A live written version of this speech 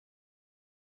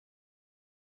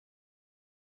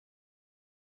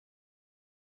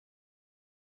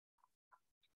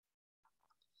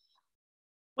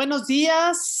Buenos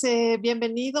días,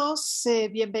 bienvenidos,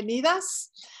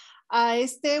 bienvenidas a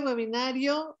este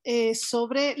webinario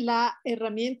sobre la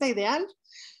herramienta ideal,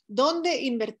 dónde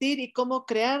invertir y cómo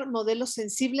crear modelos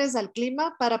sensibles al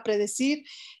clima para predecir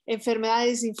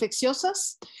enfermedades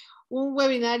infecciosas. Un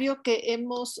webinario que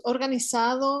hemos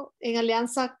organizado en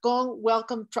alianza con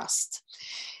Wellcome Trust.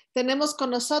 Tenemos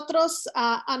con nosotros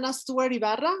a Ana Stewart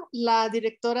Ibarra, la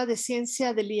directora de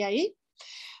ciencia del IAI.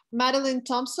 Madeleine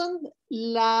Thomson,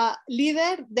 la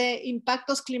líder de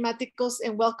impactos climáticos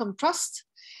en Wellcome Trust.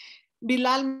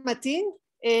 Bilal Mateen,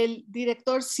 el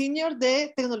director senior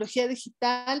de tecnología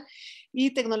digital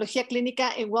y tecnología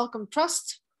clínica en Wellcome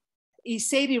Trust. Y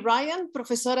Sadie Ryan,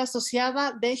 profesora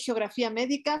asociada de geografía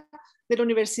médica de la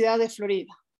Universidad de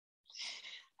Florida.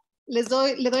 Le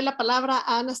doy la palabra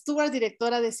a Ana Stewart,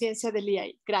 directora de ciencia del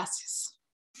IAI. Gracias.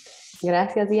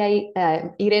 Gracias,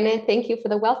 Irene. Thank you for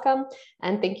the welcome,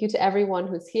 and thank you to everyone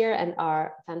who's here and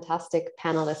our fantastic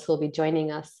panelists who will be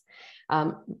joining us.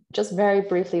 Just very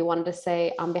briefly, wanted to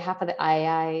say on behalf of the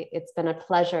IAI, it's been a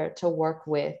pleasure to work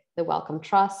with the Wellcome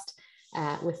Trust,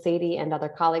 with Sadie and other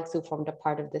colleagues who formed a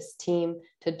part of this team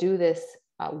to do this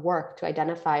work to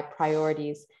identify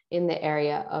priorities in the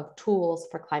area of tools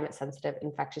for climate-sensitive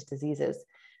infectious diseases.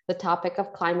 The topic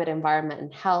of climate, environment,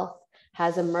 and health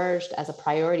has emerged as a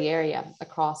priority area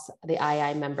across the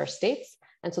IAI member states.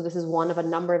 And so this is one of a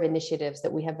number of initiatives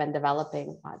that we have been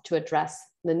developing to address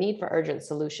the need for urgent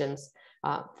solutions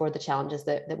for the challenges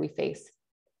that we face.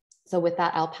 So with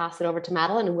that, I'll pass it over to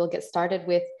Madeleine and we'll get started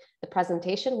with the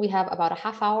presentation. We have about a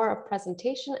half hour of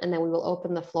presentation and then we will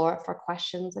open the floor for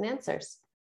questions and answers.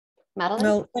 Madeleine?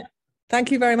 Well,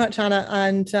 thank you very much, Anna,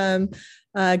 and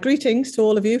greetings to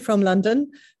all of you from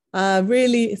London.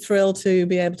 Really thrilled to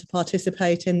be able to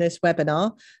participate in this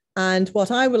webinar. And what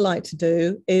I would like to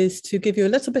do is to give you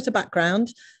a little bit of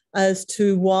background as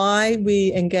to why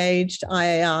we engaged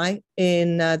IAI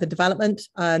in the development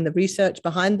and the research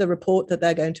behind the report that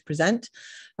they're going to present,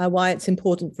 why it's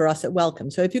important for us at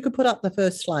Wellcome. So if you could put up the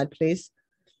first slide, please.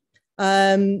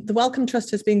 The Wellcome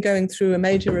Trust has been going through a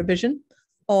major revision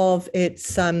of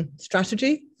its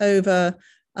strategy over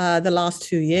the last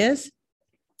 2 years.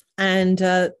 And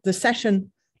the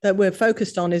session that we're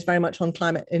focused on is very much on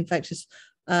climate infectious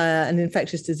and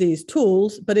infectious disease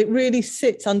tools, but it really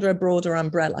sits under a broader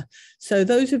umbrella. So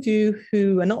those of you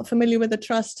who are not familiar with the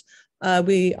Trust,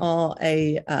 we are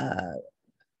a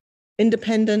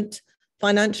independent,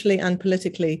 financially and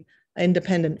politically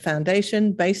independent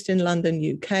foundation based in London,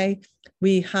 UK.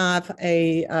 We have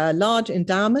a large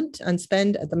endowment and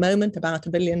spend at the moment about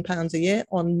 £1 billion a year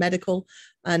on medical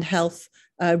and health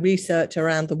research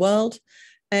around the world.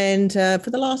 And for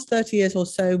the last 30 years or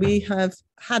so, we have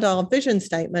had our vision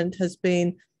statement has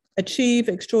been achieve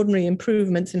extraordinary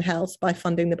improvements in health by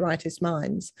funding the brightest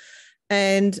minds.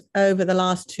 And over the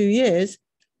last 2 years,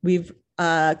 we've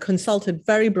consulted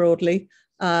very broadly,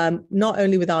 not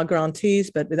only with our grantees,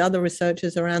 but with other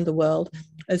researchers around the world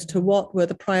as to what were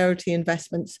the priority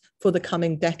investments for the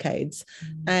coming decades.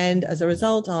 And as a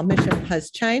result, our mission has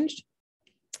changed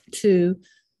to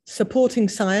supporting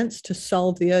science to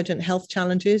solve the urgent health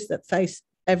challenges that face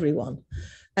everyone.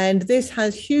 And this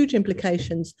has huge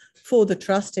implications for the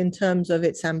Trust in terms of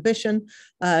its ambition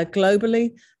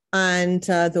globally and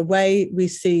the way we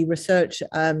see research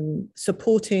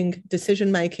supporting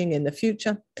decision-making in the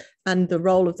future and the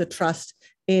role of the Trust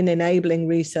in enabling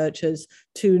researchers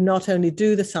to not only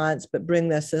do the science, but bring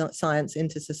their science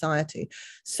into society.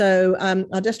 So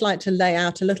I'd just like to lay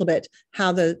out a little bit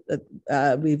how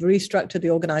we've restructured the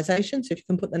organization. So if you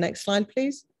can put the next slide,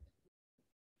 please.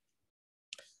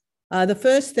 The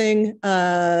first thing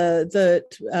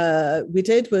that we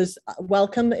did was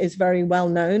Wellcome is very well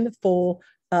known for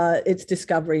its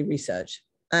discovery research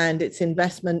and its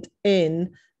investment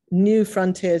in new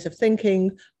frontiers of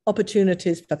thinking,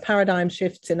 opportunities for paradigm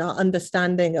shifts in our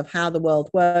understanding of how the world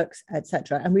works,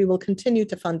 etc. And we will continue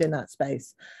to fund in that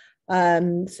space.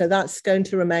 So that's going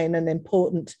to remain an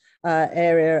important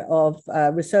area of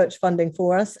research funding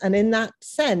for us. And in that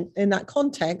sense, in that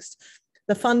context,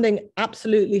 the funding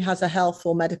absolutely has a health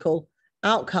or medical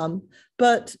outcome,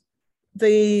 but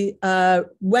the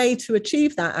way to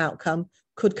achieve that outcome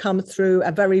could come through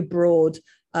a very broad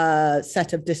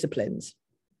set of disciplines.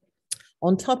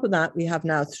 On top of that, we have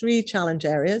now 3 challenge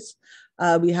areas.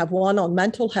 We have one on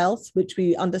mental health, which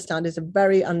we understand is a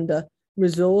very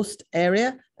under-resourced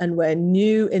area and where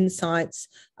new insights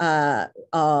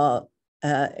are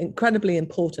incredibly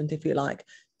important, if you like,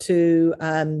 to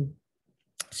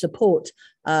support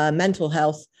mental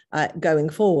health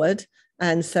going forward.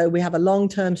 And so we have a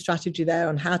long-term strategy there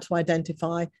on how to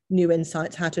identify new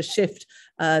insights, how to shift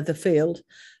the field.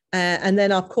 And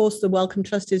then, of course, the Wellcome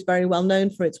Trust is very well known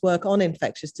for its work on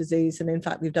infectious disease. And in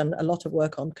fact, we've done a lot of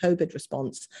work on COVID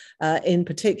response in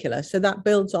particular. So that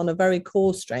builds on a very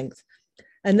core strength.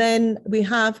 And then we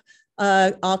have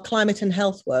our climate and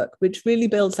health work, which really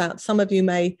builds out. Some of you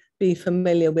may be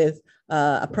familiar with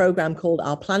a program called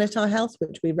Our Planet, Our Health,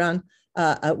 which we ran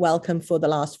at Wellcome for the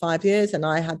last 5 years. And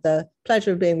I had the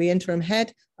pleasure of being the interim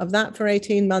head of that for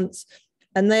 18 months.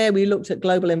 And there we looked at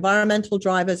global environmental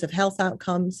drivers of health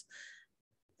outcomes.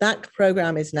 That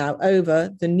program is now over.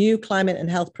 The new climate and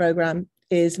health program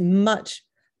is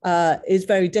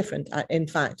very different, in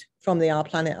fact, from the Our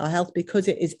Planet, Our Health, because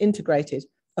it is integrated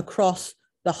across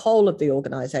the whole of the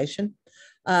organization.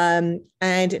 And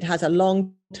it has a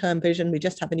long-term vision. We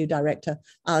just have a new director,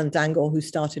 Alan Dangle, who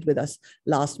started with us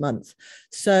last month.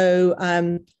 So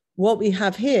what we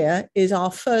have here is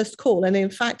our first call, and in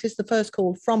fact, it's the first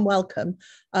call from Wellcome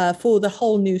for the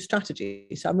whole new strategy.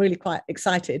 So I'm really quite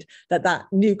excited that that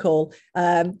new call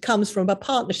comes from a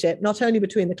partnership, not only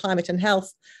between the climate and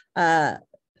health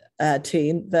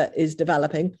team that is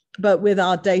developing, but with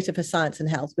our data for science and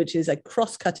health, which is a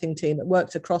cross-cutting team that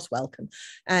works across Wellcome.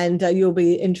 And you'll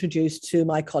be introduced to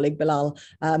my colleague, Bilal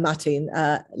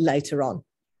Mateen, later on.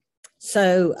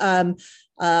 So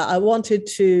I wanted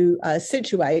to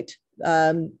situate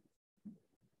the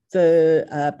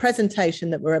presentation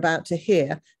that we're about to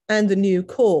hear and the new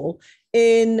call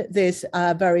in this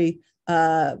very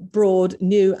broad,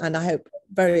 new, and I hope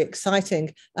very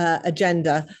exciting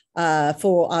agenda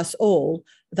for us all,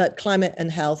 that climate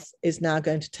and health is now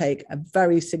going to take a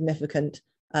very significant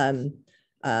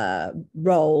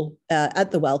role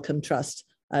at the Wellcome Trust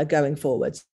going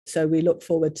forward. So we look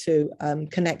forward to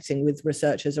connecting with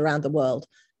researchers around the world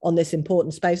on this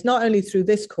important space, not only through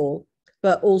this call,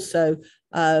 but also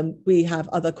we have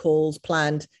other calls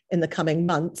planned in the coming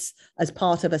months as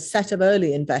part of a set of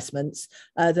early investments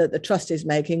that the Trust is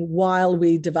making while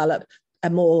we develop a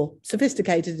more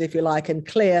sophisticated, if you like, and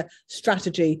clear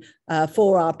strategy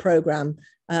for our program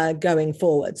going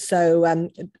forward. So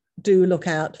do look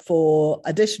out for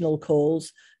additional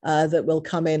calls that will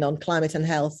come in on climate and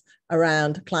health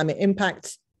around climate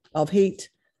impacts of heat,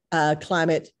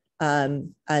 climate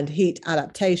and heat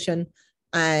adaptation,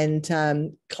 and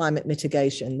climate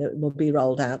mitigation that will be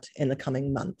rolled out in the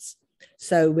coming months.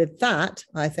 So with that,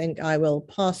 I think I will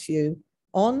pass you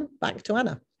on back to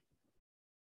Anna.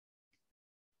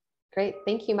 Great,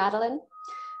 thank you, Madeleine.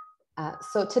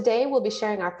 So today we'll be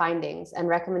sharing our findings and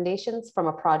recommendations from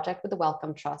a project with the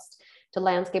Wellcome Trust to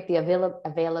landscape the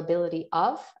availability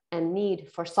of and need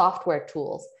for software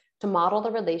tools to model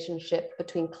the relationship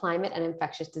between climate and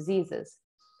infectious diseases.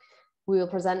 We will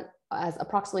present as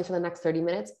approximately for the next 30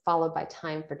 minutes, followed by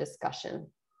time for discussion.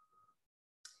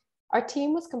 Our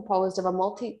team was composed of a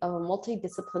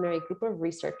multidisciplinary group of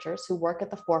researchers who work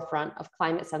at the forefront of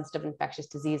climate-sensitive infectious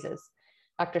diseases.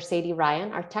 Dr. Sadie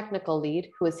Ryan, our technical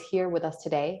lead, who is here with us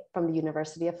today from the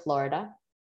University of Florida.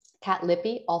 Kat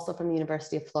Lippy, also from the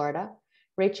University of Florida.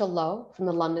 Rachel Lowe from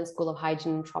the London School of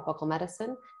Hygiene and Tropical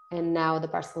Medicine, and now the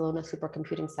Barcelona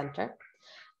Supercomputing Center.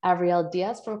 Avriel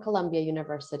Diaz from Columbia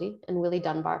University, and Willie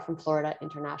Dunbar from Florida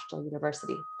International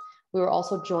University. We were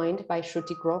also joined by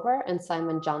Shruti Grover and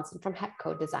Simon Johnson from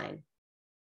Hetco Design.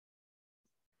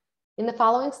 In the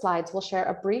following slides, we'll share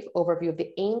a brief overview of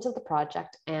the aims of the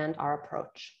project and our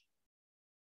approach.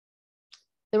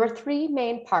 There were three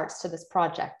main parts to this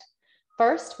project.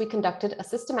 First, we conducted a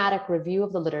systematic review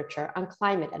of the literature on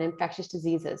climate and infectious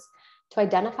diseases to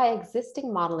identify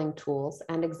existing modeling tools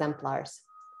and exemplars.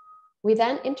 We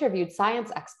then interviewed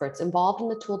science experts involved in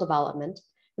the tool development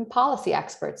and policy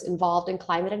experts involved in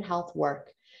climate and health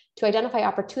work to identify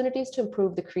opportunities to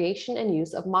improve the creation and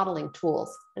use of modeling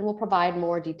tools, and we'll provide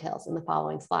more details in the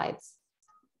following slides.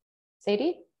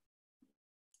 Sadie?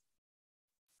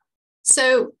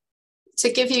 So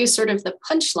to give you sort of the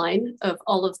punchline of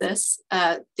all of this,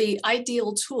 the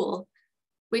ideal tool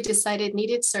we decided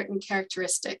needed certain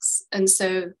characteristics. And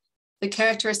so the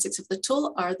characteristics of the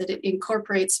tool are that it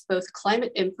incorporates both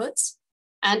climate inputs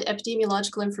and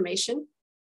epidemiological information.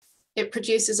 It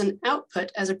produces an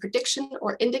output as a prediction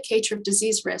or indicator of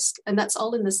disease risk, and that's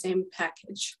all in the same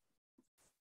package.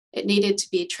 It needed to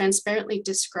be transparently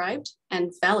described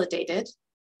and validated.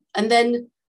 And then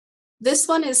this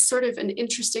one is sort of an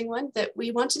interesting one, that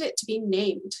we wanted it to be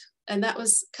named. And that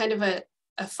was kind of a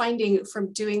finding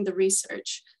from doing the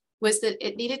research, was that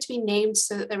it needed to be named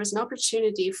so that there was an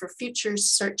opportunity for future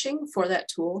searching for that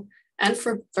tool and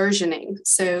for versioning.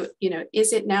 So,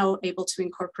 is it now able to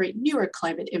incorporate newer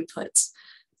climate inputs?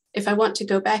 If I want to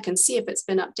go back and see if it's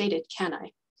been updated, can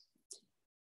I?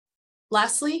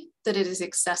 Lastly, that it is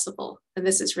accessible, and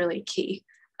this is really key.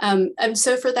 And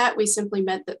so for that, we simply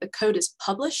meant that the code is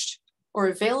published or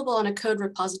available on a code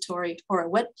repository or a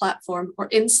web platform or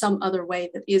in some other way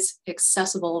that is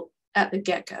accessible at the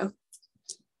get-go.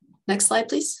 Next slide,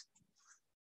 please.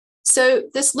 So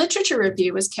this literature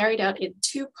review was carried out in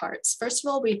two parts. First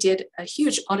of all, we did a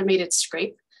huge automated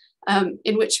scrape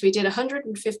in which we did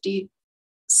 150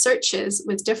 searches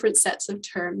with different sets of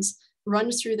terms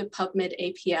run through the PubMed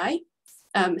API.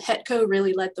 HETCO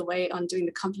really led the way on doing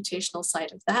the computational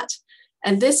side of that.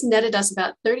 And this netted us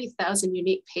about 30,000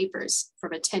 unique papers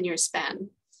from a 10-year span.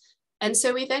 And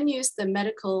so we then used the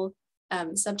medical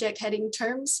subject heading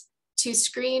terms to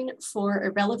screen for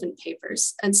irrelevant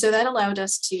papers. And so that allowed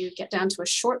us to get down to a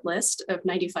short list of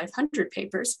 9,500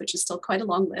 papers, which is still quite a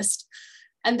long list.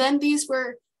 And then these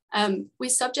were, we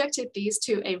subjected these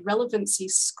to a relevancy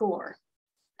score.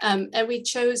 And we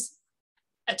chose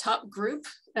a top group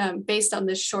based on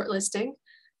this shortlisting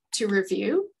to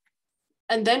review.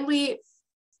 And then we,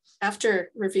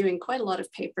 after reviewing quite a lot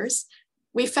of papers,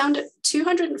 we found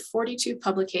 242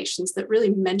 publications that really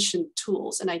mentioned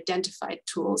tools and identified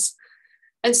tools.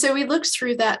 And so we looked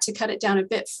through that to cut it down a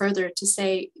bit further to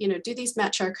say, you know, do these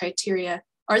match our criteria?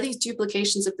 Are these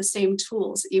duplications of the same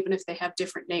tools, even if they have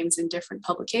different names in different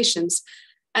publications?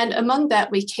 And among that,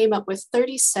 we came up with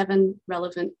 37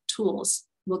 relevant tools.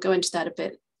 We'll go into that a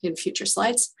bit in future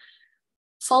slides.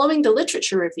 Following the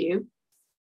literature review,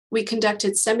 we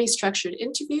conducted semi-structured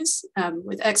interviews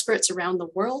with experts around the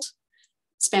world,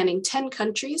 spanning 10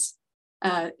 countries,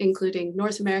 including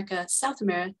North America, South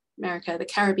America, the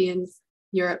Caribbean,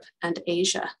 Europe, and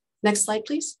Asia. Next slide,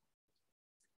 please.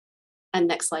 And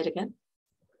next slide again.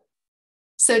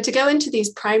 So to go into these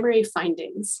primary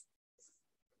findings,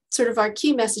 sort of our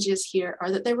key messages here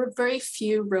are that there were very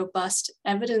few robust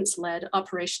evidence-led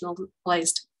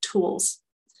operationalized tools.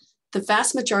 The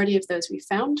vast majority of those we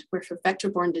found were for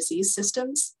vector-borne disease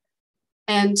systems.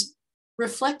 And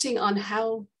reflecting on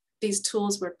how these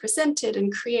tools were presented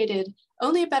and created,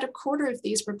 only about a quarter of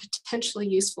these were potentially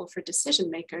useful for decision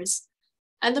makers.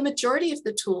 And the majority of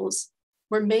the tools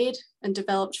were made and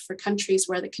developed for countries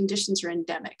where the conditions are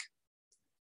endemic.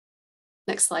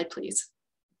 Next slide, please.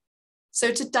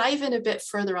 So to dive in a bit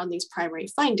further on these primary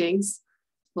findings,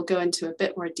 we'll go into a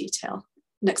bit more detail.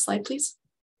 Next slide, please.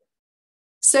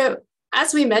 So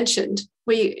as we mentioned,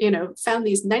 we found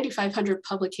these 9,500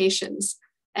 publications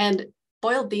and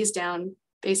boiled these down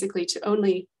basically to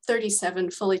only 37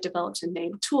 fully developed and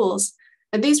named tools.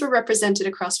 And these were represented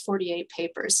across 48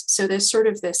 papers. So there's sort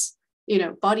of this,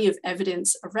 body of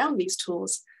evidence around these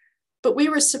tools, but we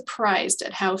were surprised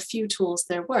at how few tools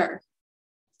there were.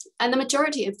 And the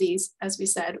majority of these, as we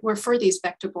said, were for these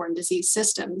vector-borne disease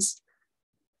systems.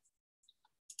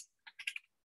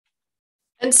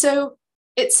 And so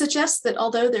it suggests that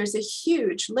although there's a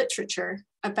huge literature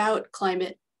about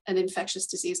climate and infectious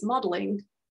disease modeling,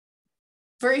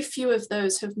 very few of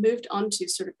those have moved on to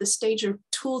sort of the stage of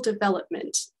tool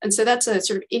development. And so that's a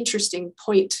sort of interesting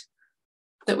point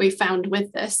that we found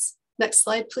with this. Next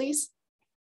slide, please.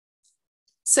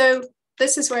 So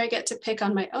this is where I get to pick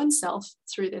on my own self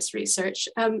through this research.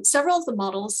 Several of the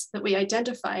models that we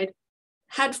identified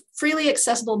had freely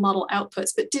accessible model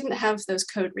outputs, but didn't have those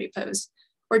code repos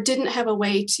or didn't have a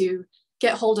way to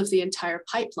get hold of the entire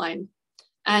pipeline.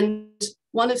 And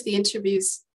one of the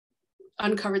interviews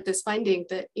uncovered this finding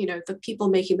that the people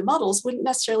making the models wouldn't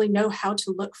necessarily know how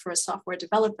to look for a software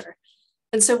developer.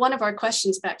 And so one of our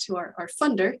questions back to our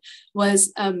funder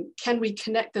was, can we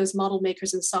connect those model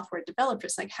makers and software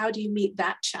developers? Like, how do you meet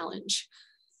that challenge?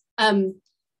 In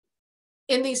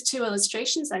these two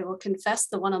illustrations, I will confess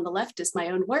the one on the left is my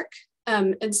own work.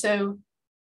 And so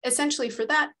essentially for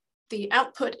that, the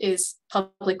output is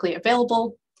publicly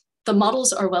available. The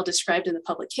models are well described in the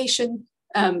publication.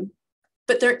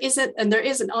 But there is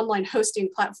an online hosting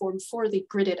platform for the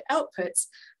gridded outputs,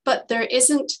 but there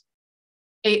isn't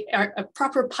a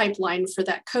proper pipeline for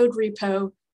that code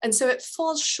repo. And so it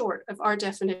falls short of our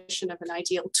definition of an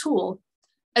ideal tool.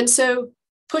 And so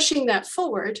pushing that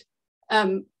forward,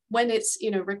 when it's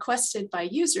requested by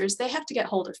users, they have to get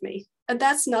hold of me. And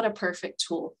that's not a perfect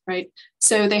tool, right?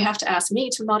 So they have to ask me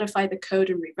to modify the code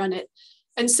and rerun it.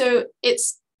 And so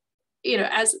it's,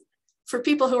 as for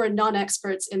people who are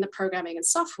non-experts in the programming and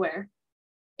software,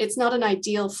 it's not an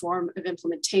ideal form of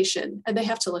implementation, and they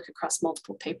have to look across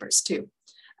multiple papers too.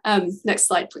 Next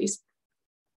slide, please.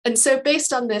 And so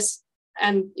based on this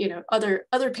and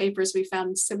other papers we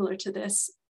found similar to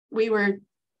this, we were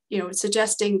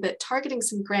suggesting that targeting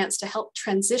some grants to help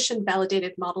transition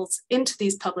validated models into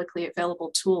these publicly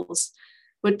available tools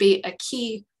would be a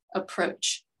key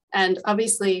approach. And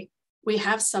obviously we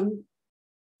have some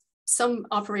some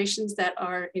operations that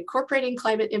are incorporating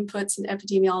climate inputs and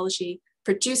epidemiology,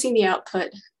 producing the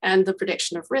output and the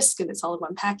prediction of risk, and it's all in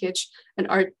one package, and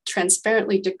are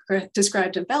transparently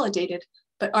described and validated,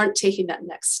 but aren't taking that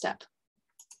next step.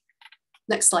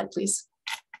 Next slide, please.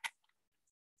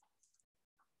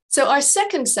 So our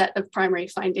second set of primary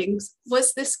findings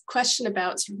was this question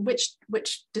about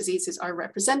which diseases are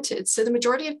represented. So the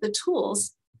majority of the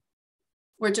tools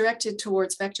were directed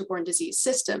towards vector-borne disease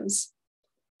systems.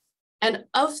 And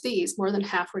of these, more than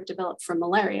half were developed for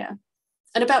malaria.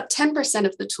 And about 10%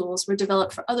 of the tools were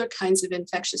developed for other kinds of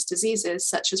infectious diseases,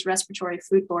 such as respiratory,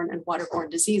 foodborne, and waterborne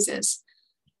diseases.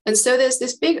 And so there's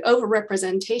this big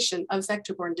overrepresentation of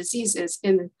vector-borne diseases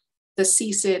in the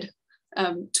CSID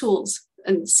tools.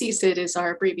 And CSID is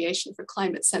our abbreviation for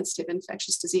climate-sensitive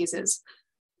infectious diseases.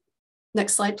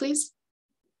 Next slide, please.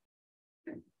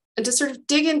 And to sort of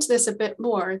dig into this a bit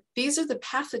more, these are the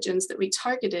pathogens that we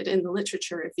targeted in the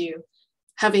literature review,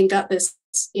 having got this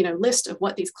list of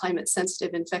what these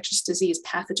climate-sensitive infectious disease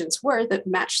pathogens were that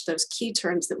matched those key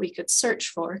terms that we could search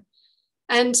for.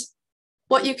 And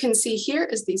what you can see here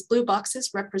is these blue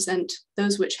boxes represent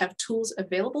those which have tools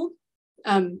available.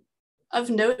 Of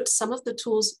note, some of the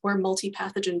tools were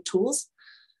multi-pathogen tools.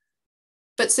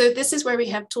 But so this is where we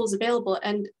have tools available,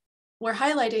 and we're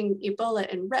highlighting Ebola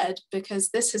in red because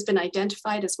this has been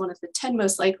identified as one of the 10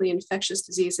 most likely infectious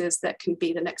diseases that can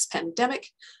be the next pandemic.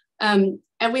 And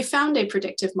we found a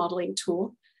predictive modeling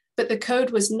tool, but the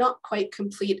code was not quite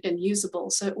complete and usable.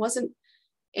 So it wasn't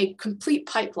a complete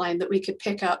pipeline that we could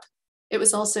pick up. It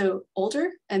was also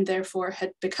older and therefore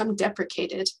had become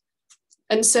deprecated.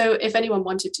 And so if anyone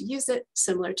wanted to use it,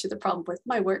 similar to the problem with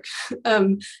my work,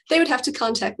 they would have to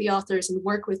contact the authors and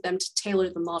work with them to tailor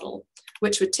the model,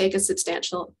 which would take a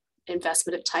substantial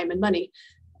investment of time and money.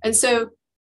 And so,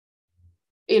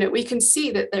 we can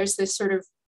see that there's this sort of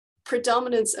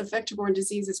predominance of vector-borne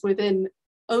diseases within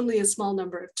only a small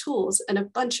number of tools, and a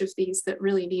bunch of these that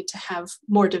really need to have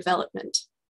more development.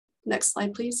 Next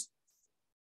slide, please.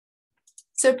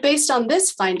 So based on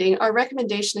this finding, our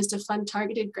recommendation is to fund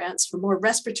targeted grants for more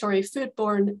respiratory,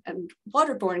 foodborne, and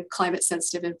waterborne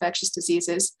climate-sensitive infectious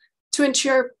diseases to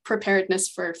ensure preparedness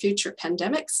for future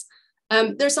pandemics.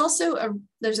 There's also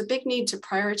a big need to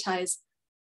prioritize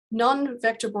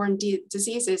non-vector-borne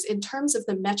diseases in terms of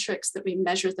the metrics that we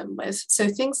measure them with. So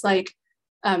things like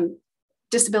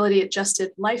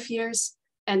disability-adjusted life years,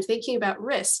 and thinking about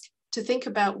risk, to think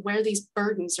about where these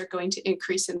burdens are going to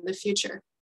increase in the future.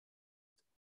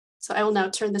 So I will now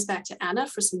turn this back to Anna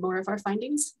for some more of our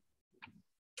findings.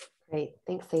 Great,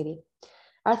 thanks, Sadie.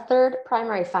 Our third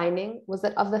primary finding was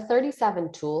that of the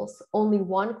 37 tools, only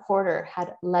 1/4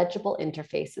 had legible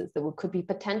interfaces that could be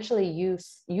potentially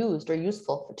used or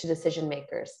useful to decision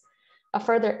makers. A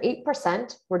further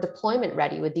 8% were deployment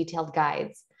ready with detailed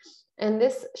guides. And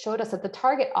this showed us that the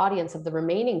target audience of the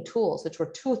remaining tools, which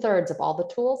were 2/3 of all the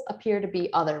tools, appear to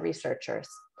be other researchers.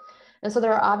 And so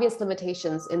there are obvious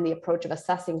limitations in the approach of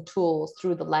assessing tools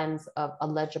through the lens of a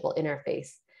legible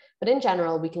interface. But in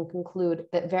general, we can conclude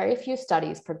that very few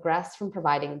studies progress from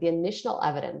providing the initial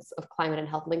evidence of climate and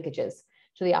health linkages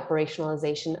to the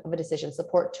operationalization of a decision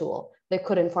support tool that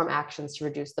could inform actions to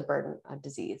reduce the burden of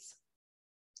disease.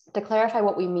 To clarify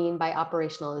what we mean by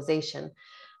operationalization,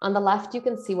 on the left, you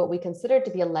can see what we consider to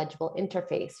be a legible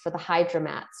interface for the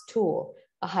Herramientas tool,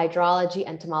 a hydrology,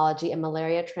 entomology, and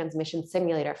malaria transmission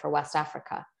simulator for West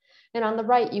Africa. And on the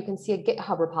right, you can see a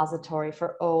GitHub repository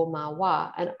for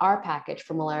OMAWA, an R package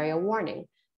for malaria warning,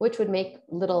 which would make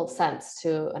little sense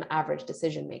to an average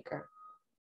decision maker.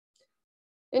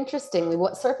 Interestingly,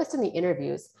 what surfaced in the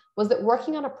interviews was that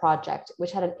working on a project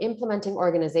which had an implementing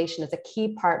organization as a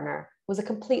key partner was a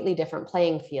completely different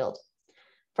playing field.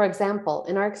 For example,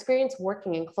 in our experience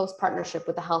working in close partnership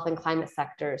with the health and climate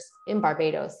sectors in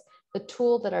Barbados, the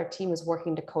tool that our team is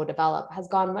working to co-develop has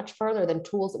gone much further than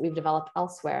tools that we've developed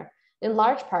elsewhere, in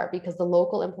large part because the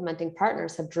local implementing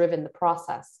partners have driven the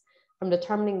process, from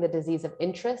determining the disease of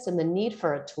interest and the need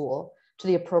for a tool to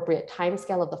the appropriate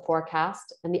timescale of the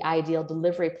forecast and the ideal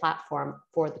delivery platform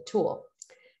for the tool.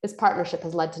 This partnership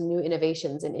has led to new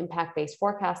innovations in impact-based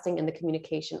forecasting and the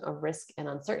communication of risk and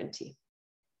uncertainty.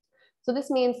 So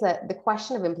this means that the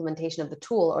question of implementation of the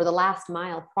tool, or the last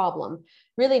mile problem,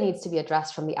 really needs to be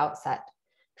addressed from the outset.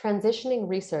 Transitioning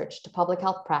research to public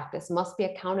health practice must be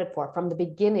accounted for from the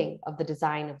beginning of the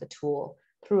design of the tool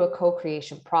through a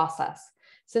co-creation process,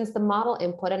 since the model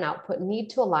input and output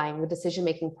need to align with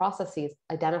decision-making processes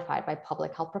identified by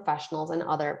public health professionals and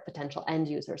other potential end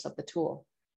users of the tool.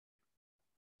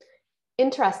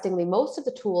 Interestingly, most of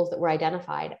the tools that were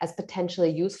identified as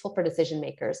potentially useful for decision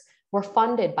makers were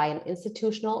funded by an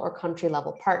institutional or country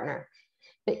level partner.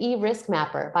 The e-risk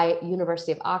mapper by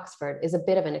University of Oxford is a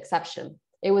bit of an exception.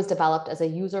 It was developed as a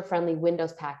user-friendly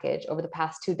Windows package over the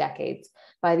past 2 decades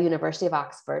by the University of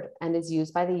Oxford and is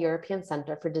used by the European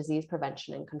Centre for Disease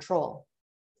Prevention and Control.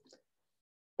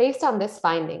 Based on this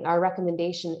finding, our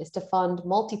recommendation is to fund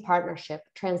multi-partnership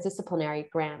transdisciplinary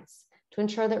grants to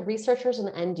ensure that researchers and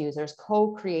end users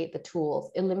co-create the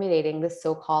tools, eliminating this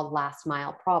so-called last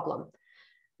mile problem.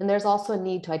 And there's also a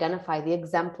need to identify the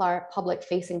exemplar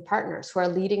public-facing partners who are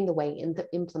leading the way in the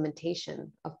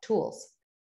implementation of tools.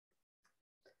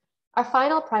 Our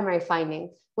final primary finding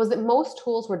was that most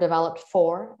tools were developed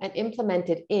for and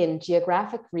implemented in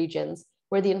geographic regions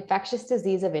where the infectious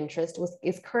disease of interest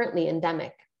is currently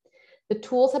endemic. The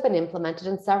tools have been implemented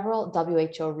in several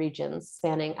WHO regions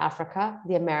spanning Africa,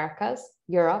 the Americas,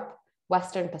 Europe,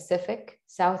 Western Pacific,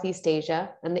 Southeast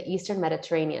Asia, and the Eastern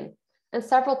Mediterranean, and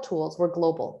several tools were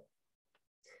global.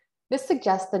 This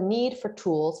suggests the need for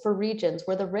tools for regions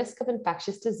where the risk of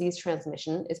infectious disease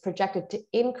transmission is projected to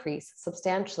increase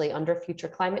substantially under future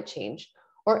climate change,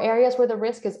 or areas where the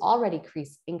risk is already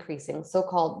increasing,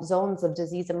 so-called zones of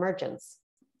disease emergence.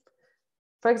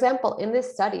 For example, in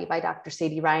this study by Dr.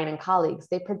 Sadie Ryan and colleagues,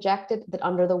 they projected that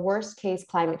under the worst case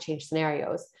climate change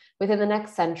scenarios, within the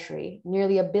next century,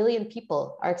 nearly 1 billion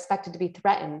people are expected to be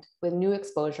threatened with new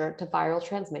exposure to viral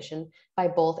transmission by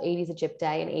both Aedes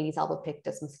aegypti and Aedes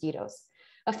albopictus mosquitoes,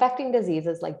 affecting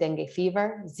diseases like dengue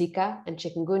fever, Zika, and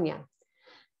chikungunya.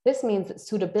 This means that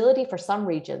suitability for some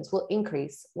regions will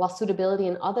increase, while suitability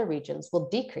in other regions will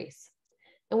decrease.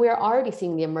 And we are already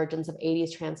seeing the emergence of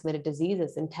Aedes transmitted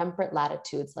diseases in temperate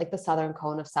latitudes like the southern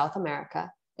cone of South America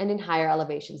and in higher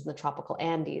elevations in the tropical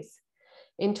Andes.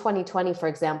 In 2020, for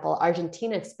example,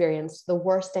 Argentina experienced the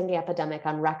worst dengue epidemic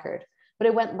on record, but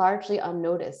it went largely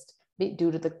unnoticed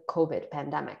due to the COVID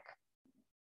pandemic.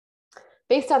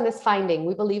 Based on this finding,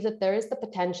 we believe that there is the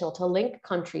potential to link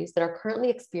countries that are currently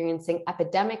experiencing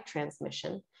epidemic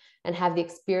transmission and have the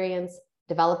experience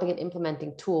developing and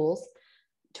implementing tools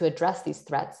to address these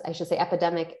threats, I should say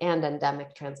epidemic and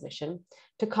endemic transmission,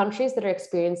 to countries that are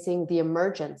experiencing the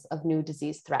emergence of new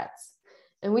disease threats.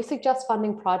 And we suggest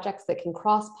funding projects that can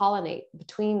cross-pollinate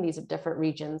between these different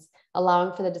regions,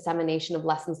 allowing for the dissemination of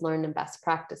lessons learned and best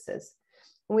practices.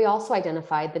 And we also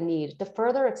identified the need to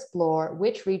further explore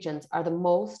which regions are the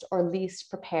most or least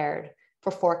prepared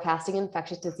for forecasting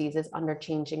infectious diseases under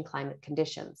changing climate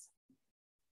conditions.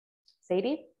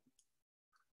 Sadie?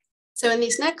 So in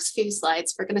these next few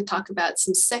slides, we're going to talk about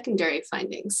some secondary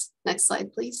findings. Next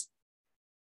slide, please.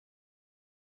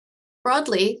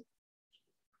 Broadly,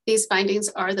 these findings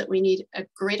are that we need a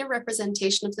greater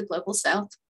representation of the global south.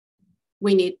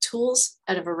 We need tools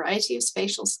at a variety of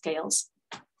spatial scales,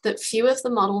 that few of the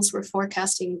models were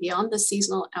forecasting beyond the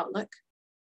seasonal outlook,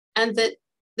 and that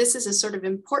this is a sort of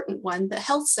important one, that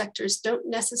health sectors don't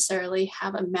necessarily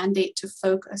have a mandate to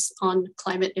focus on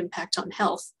climate impact on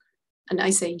health. And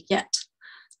I say yet.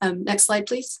 Next slide,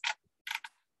 please.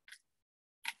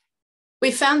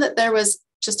 We found that there was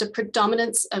just a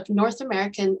predominance of North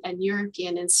American and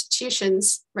European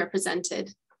institutions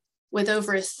represented, with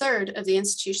over 1/3 of the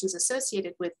institutions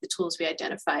associated with the tools we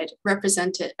identified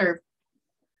represented or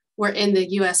were in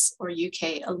the US or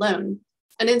UK alone.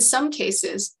 And in some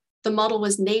cases, the model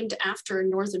was named after a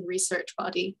Northern research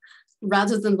body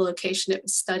rather than the location it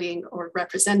was studying or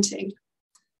representing.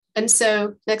 And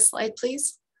so, next slide,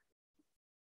 please.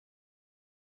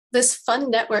 This fun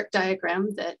network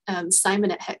diagram that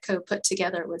Simon at HETCO put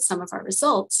together with some of our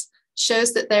results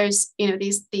shows that there's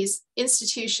these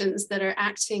institutions that are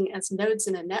acting as nodes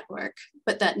in a network,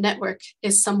 but that network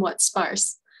is somewhat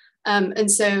sparse.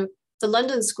 And so the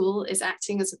London School is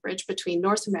acting as a bridge between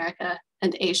North America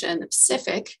and Asia and the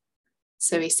Pacific.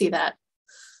 So we see that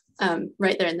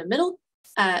right there in the middle.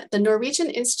 The Norwegian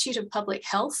Institute of Public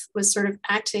Health was sort of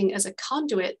acting as a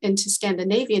conduit into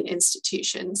Scandinavian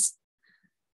institutions.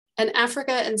 And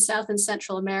Africa and South and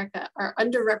Central America are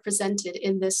underrepresented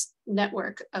in this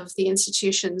network of the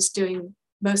institutions doing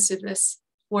most of this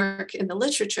work in the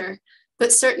literature,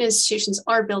 but certain institutions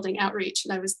are building outreach.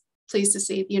 And I was pleased to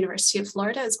see the University of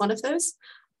Florida is one of those.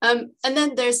 And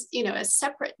then there's a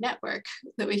separate network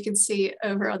that we can see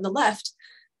over on the left,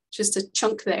 just a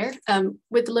chunk there,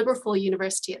 with Liverpool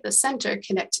University at the center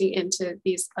connecting into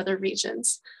these other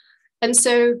regions. And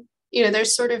so,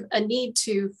 there's sort of a need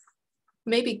to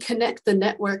maybe connect the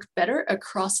network better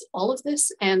across all of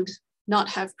this and not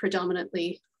have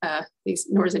predominantly these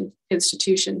northern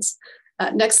institutions.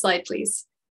 Next slide, please.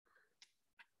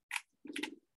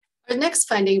 Our next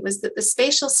finding was that the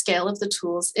spatial scale of the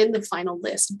tools in the final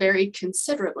list varied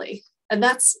considerably. And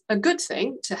that's a good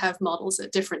thing to have models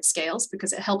at different scales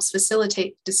because it helps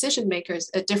facilitate decision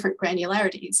makers at different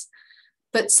granularities.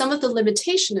 But some of the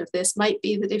limitation of this might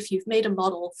be that if you've made a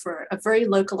model for a very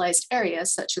localized area,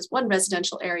 such as one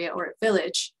residential area or a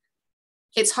village,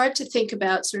 it's hard to think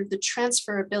about sort of the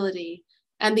transferability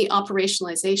and the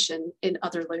operationalization in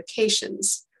other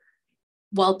locations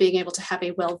while being able to have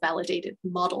a well-validated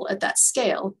model at that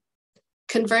scale.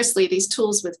 Conversely, these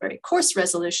tools with very coarse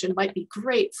resolution might be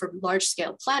great for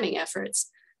large-scale planning efforts,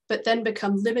 but then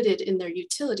become limited in their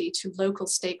utility to local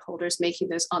stakeholders making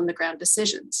those on-the-ground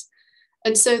decisions.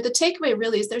 And so the takeaway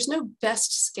really is there's no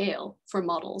best scale for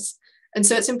models. And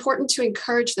so it's important to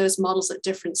encourage those models at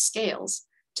different scales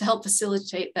to help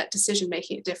facilitate that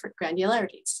decision-making at different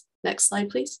granularities. Next slide,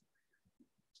 please.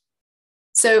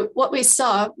 So what we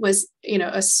saw was,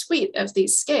 a suite of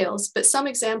these scales, but some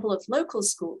example of local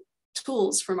school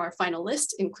tools from our final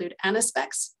list include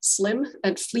ANASPECS, SLIM,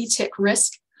 and flea tick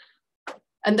risk.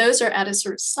 And those are at a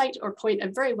sort of site or point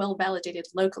and very well validated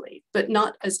locally, but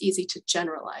not as easy to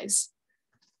generalize.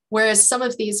 Whereas some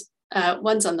of these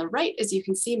ones on the right, as you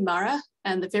can see, Mara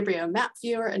and the Vibrio Map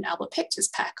Viewer and Albopictus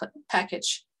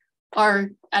package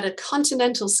are at a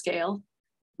continental scale,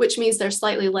 which means they're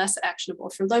slightly less actionable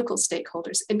for local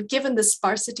stakeholders. And given the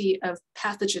sparsity of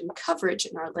pathogen coverage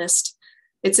in our list,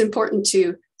 it's important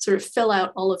to sort of fill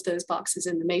out all of those boxes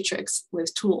in the matrix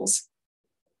with tools.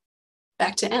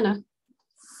 Back to Anna.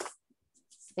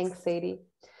 Thanks, Sadie.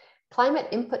 Climate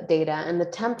input data and the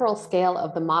temporal scale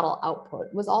of the model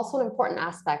output was also an important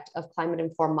aspect of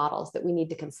climate-informed models that we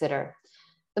need to consider.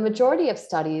 The majority of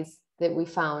studies that we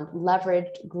found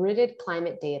leveraged gridded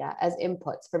climate data as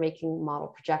inputs for making model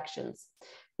projections,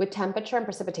 with temperature and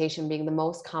precipitation being the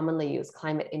most commonly used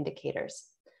climate indicators.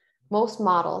 Most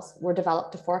models were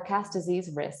developed to forecast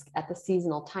disease risk at the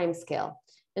seasonal timescale,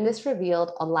 and this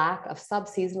revealed a lack of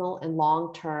sub-seasonal and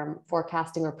long-term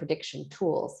forecasting or prediction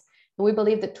tools. And we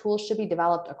believe that tools should be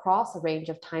developed across a range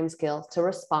of timescales to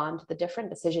respond to the different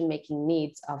decision-making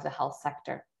needs of the health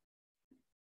sector.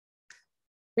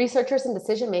 Researchers and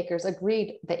decision makers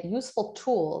agreed that useful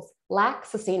tools lack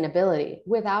sustainability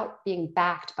without being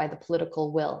backed by the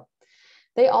political will.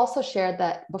 They also shared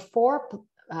that before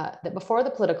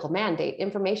the political mandate,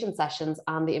 information sessions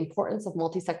on the importance of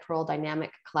multi-sectoral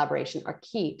dynamic collaboration are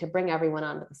key to bring everyone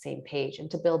onto the same page and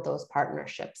to build those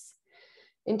partnerships.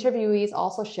 Interviewees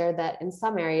also shared that in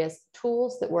some areas,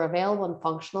 tools that were available and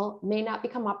functional may not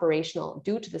become operational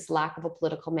due to this lack of a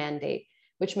political mandate,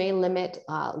 which may limit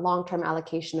long-term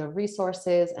allocation of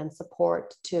resources and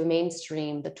support to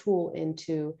mainstream the tool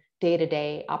into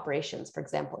day-to-day operations, for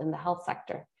example, in the health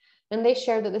sector. And they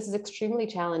shared that this is extremely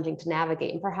challenging to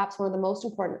navigate, and perhaps one of the most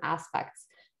important aspects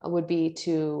would be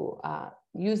to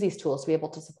use these tools to be able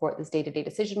to support this day-to-day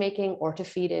decision-making or to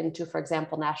feed into, for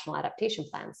example, national adaptation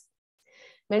plans.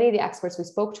 Many of the experts we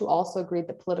spoke to also agreed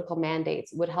that political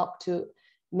mandates would help to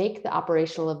make the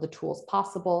operational of the tools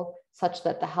possible, such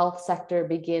that the health sector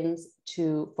begins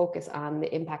to focus on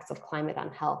the impacts of climate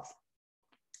on health.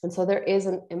 And so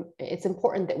it's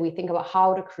important that we think about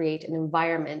how to create an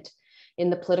environment in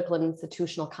the political and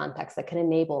institutional context that can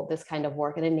enable this kind of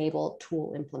work and enable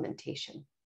tool implementation.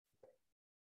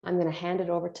 I'm going to hand it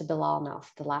over to Bilal now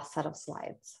for the last set of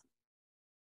slides.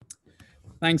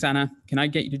 Thanks, Anna. Can I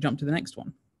get you to jump to the next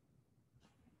one?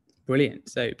 Brilliant.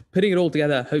 So putting it all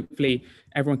together, hopefully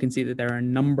everyone can see that there are a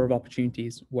number of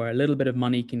opportunities where a little bit of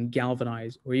money can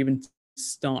galvanize or even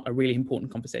start a really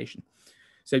important conversation.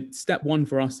 So step one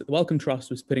for us at the Wellcome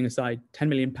Trust was putting aside £10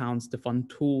 million to fund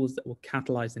tools that will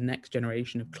catalyze the next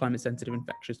generation of climate-sensitive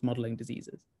infectious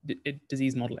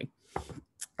disease modeling.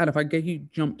 And if I get you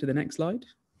jump to the next slide.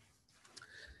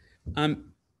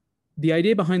 The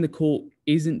idea behind the call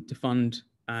isn't to fund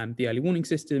the early warning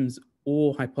systems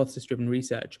or hypothesis-driven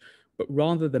research, but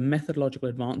rather the methodological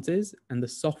advances and the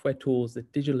software tools, the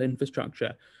digital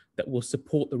infrastructure that will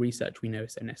support the research we know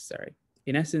is so necessary.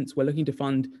 In essence, we're looking to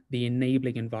fund the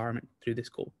enabling environment through this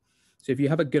call. So if you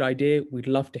have a good idea, we'd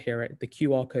love to hear it. The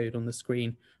QR code on the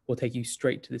screen will take you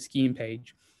straight to the scheme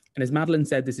page. And as Madeleine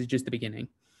said, this is just the beginning.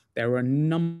 There are a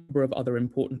number of other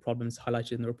important problems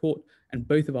highlighted in the report, and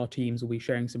both of our teams will be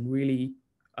sharing some really,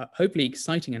 hopefully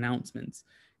exciting announcements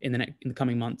in the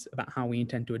coming months about how we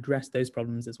intend to address those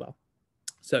problems as well.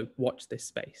 So watch this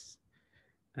space.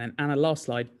 And Anna, last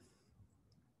slide.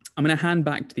 I'm going to hand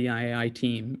back to the IAI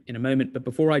team in a moment, but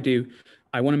before I do,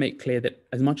 I want to make clear that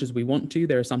as much as we want to,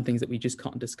 there are some things that we just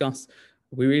can't discuss.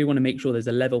 We really want to make sure there's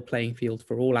a level playing field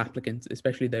for all applicants,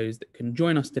 especially those that can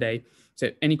join us today.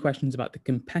 So any questions about the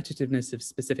competitiveness of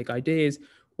specific ideas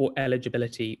or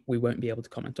eligibility, we won't be able to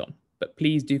comment on. But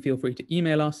please do feel free to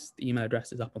email us. The email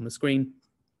address is up on the screen.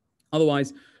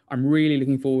 Otherwise, I'm really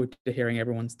looking forward to hearing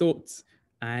everyone's thoughts.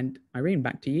 And Irene,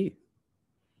 back to you.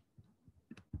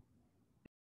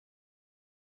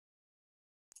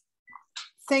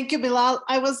 Thank you, Bilal.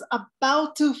 I was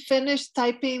about to finish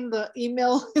typing the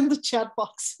email in the chat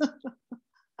box.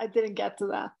 I didn't get to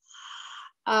that.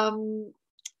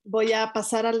 Voy a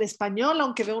pasar al español,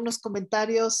 aunque veo unos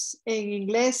comentarios en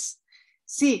inglés.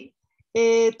 Sí,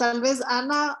 tal vez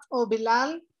Ana o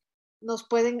Bilal nos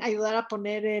pueden ayudar a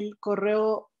poner el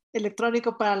correo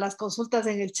electrónico para las consultas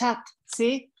en el chat,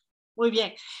 ¿sí? Muy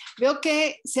bien. Veo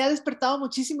que se ha despertado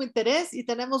muchísimo interés y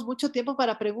tenemos mucho tiempo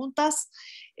para preguntas.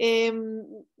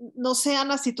 No sé,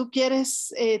 Ana, si tú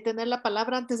quieres tener la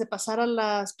palabra antes de pasar a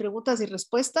las preguntas y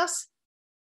respuestas.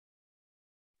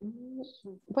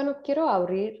 Bueno, quiero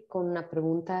abrir con una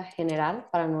pregunta general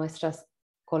para nuestros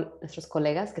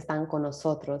colegas que están con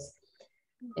nosotros.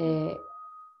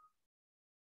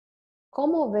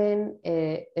 ¿Cómo ven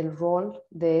el rol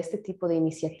de este tipo de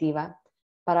iniciativa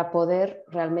para poder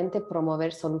realmente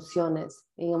promover soluciones?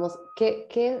 Digamos, ¿qué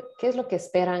es lo que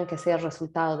esperan que sea el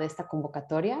resultado de esta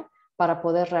convocatoria para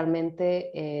poder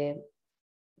realmente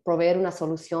proveer una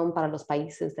solución para los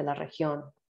países de la región?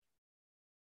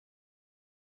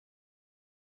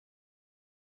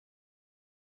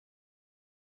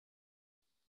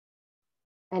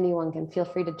 Anyone can feel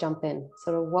free to jump in.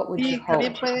 So what would you hope?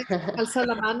 También puede alzar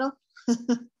la mano.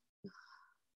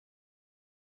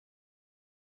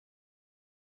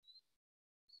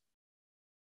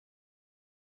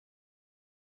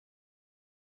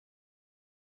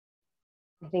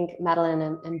 I think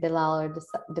Madeleine and Bilal are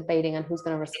debating on who's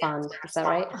going to respond. Is that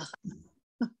right?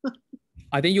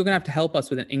 I think you're going to have to help us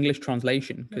with an English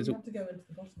translation. Because so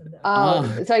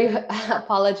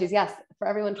apologies. Yes, for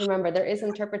everyone to remember, there is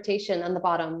interpretation on the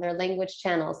bottom. There are language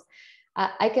channels.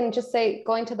 I can just say,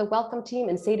 going to the Wellcome team,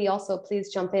 and Sadie also,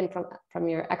 please jump in from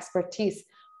your expertise.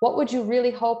 What would you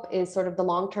really hope is sort of the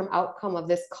long-term outcome of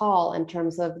this call in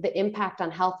terms of the impact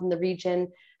on health in the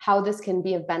region, how this can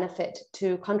be of benefit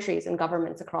to countries and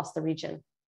governments across the region?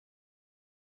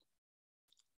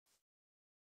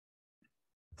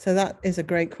 So that is a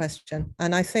great question.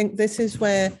 And I think this is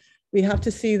where we have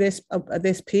to see this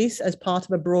piece as part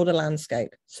of a broader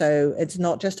landscape. So it's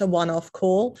not just a one-off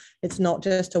call. It's not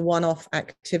just a one-off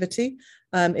activity.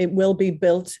 It will be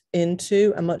built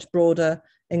into a much broader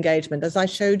engagement. As I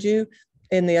showed you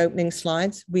in the opening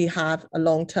slides, we have a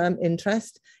long-term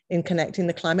interest in connecting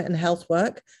the climate and health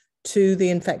work to the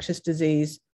infectious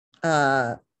disease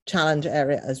challenge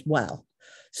area as well.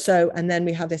 So, and then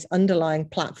we have this underlying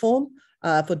platform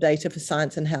for data for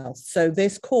science and health. So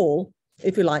this call,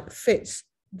 if you like, fits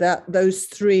those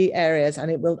three areas,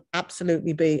 and it will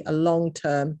absolutely be a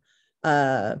long-term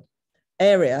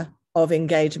area of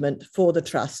engagement for the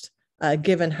trust,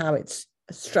 given how it's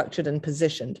structured and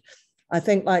positioned. I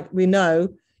think, like we know,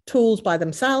 tools by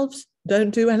themselves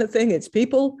don't do anything. It's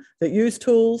people that use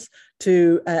tools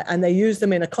and they use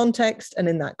them in a context, and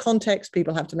in that context,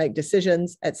 people have to make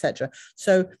decisions, etc.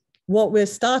 So what we're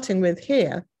starting with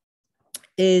here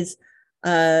is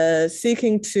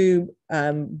seeking to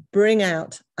bring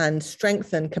out and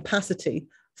strengthen capacity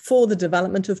for the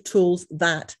development of tools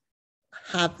that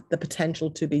have the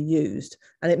potential to be used.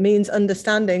 And it means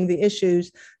understanding the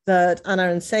issues that Anna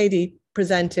and Sadie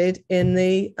presented in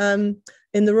the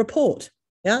report.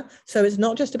 Yeah. So it's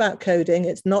not just about coding.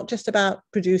 It's not just about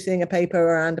producing a paper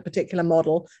around a particular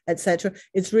model, etc.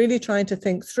 It's really trying to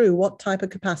think through what type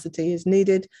of capacity is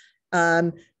needed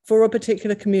for a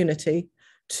particular community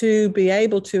to be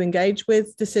able to engage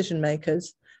with decision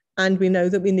makers. And we know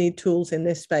that we need tools in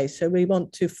this space. So we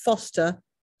want to foster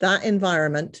that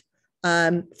environment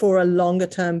for a longer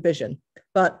term vision.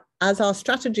 But as our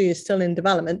strategy is still in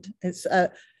development,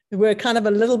 we're kind of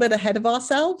a little bit ahead of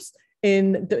ourselves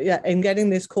in getting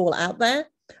this call out there,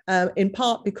 in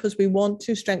part because we want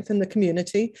to strengthen the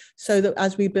community so that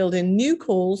as we build in new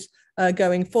calls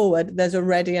going forward, there's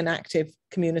already an active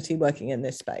community working in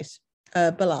this space.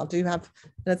 Bilal, do you have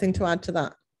anything to add to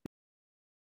that?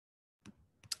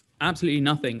 Absolutely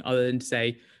nothing other than to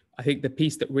say, I think the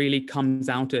piece that really comes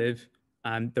out of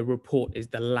the report is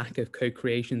the lack of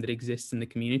co-creation that exists in the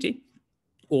community,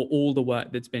 or all the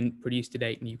work that's been produced to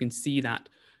date. And you can see that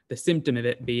the symptom of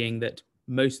it being that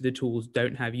most of the tools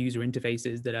don't have user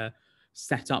interfaces that are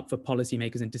set up for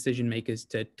policymakers and decision makers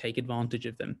to take advantage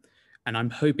of them. And I'm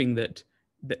hoping that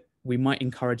we might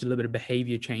encourage a little bit of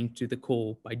behavior change to the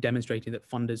call by demonstrating that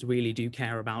funders really do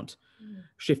care about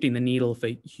shifting the needle for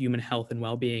human health and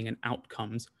well-being and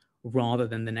outcomes, rather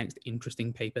than the next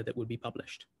interesting paper that would be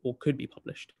published or could be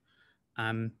published.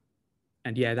 And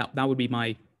yeah, that would be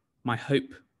my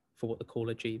hope for what the call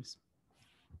achieves.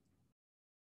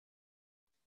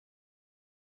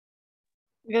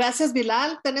 Gracias,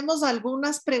 Bilal. Tenemos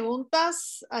algunas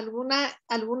preguntas,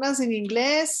 algunas en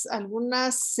inglés,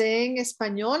 algunas en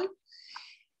español.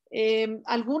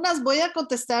 Algunas voy a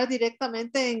contestar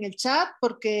directamente en el chat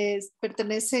porque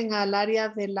pertenecen al área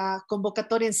de la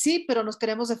convocatoria en sí, pero nos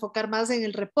queremos enfocar más en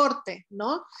el reporte,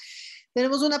 ¿no?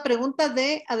 Tenemos una pregunta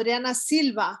de Adriana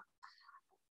Silva.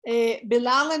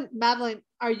 Bilal and Madeleine,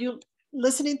 are you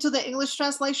listening to the English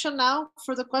translation now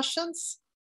for the questions?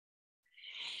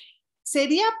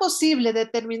 ¿Sería posible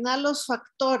determinar los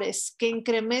factores que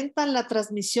incrementan la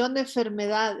transmisión de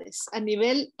enfermedades a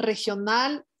nivel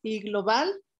regional y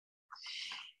global?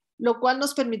 Lo cual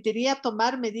nos permitiría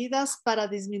tomar medidas para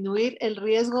disminuir el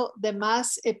riesgo de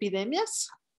más epidemias.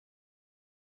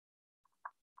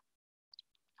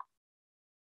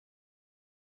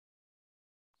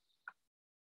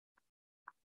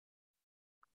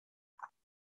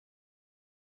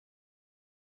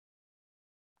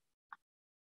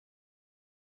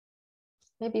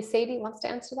 Maybe Sadie wants to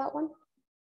answer that one.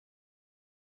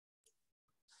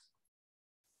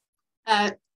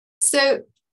 So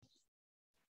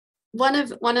one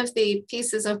of the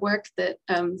pieces of work that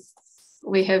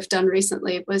we have done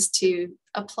recently was to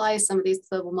apply some of these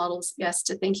global models, yes,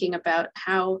 to thinking about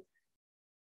how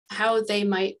they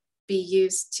might be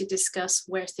used to discuss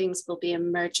where things will be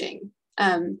emerging.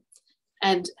 And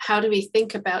how do we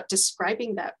think about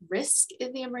describing that risk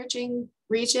in the emerging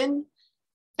region?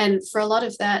 And for a lot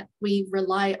of that, we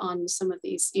rely on some of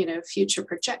these, future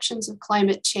projections of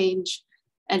climate change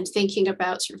and thinking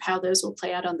about sort of how those will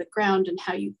play out on the ground and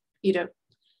how you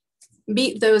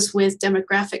meet those with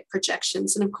demographic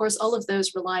projections. And of course, all of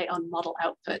those rely on model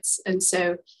outputs. And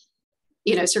so,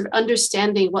 sort of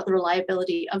understanding what the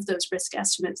reliability of those risk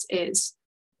estimates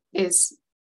is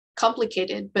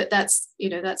complicated, but that's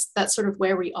sort of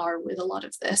where we are with a lot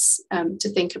of this, to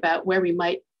think about where we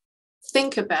might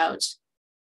think about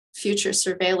future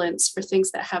surveillance for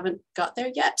things that haven't got there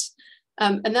yet.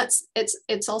 And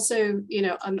it's also,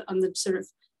 on the sort of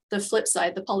the flip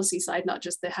side, the policy side, not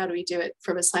just the how do we do it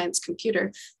from a science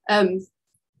computer,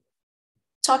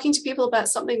 talking to people about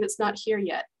something that's not here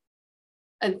yet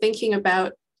and thinking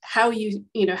about how you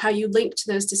link to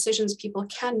those decisions people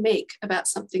can make about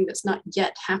something that's not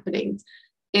yet happening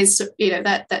is,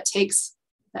 that takes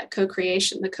that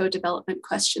co-creation, the co-development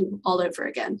question all over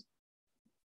again.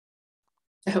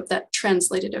 I hope that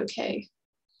translated okay.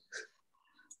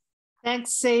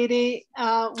 Thanks, Sadie.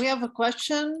 We have a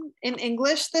question in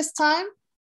English this time.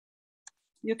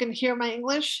 You can hear my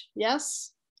English?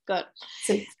 Yes? Good.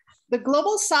 Sí. The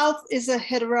Global South is a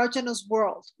heterogeneous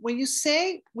world. When you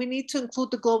say we need to include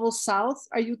the Global South,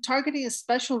 are you targeting a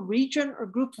special region or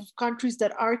group of countries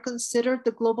that are considered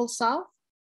the Global South?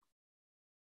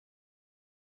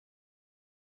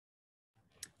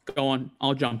 Go on,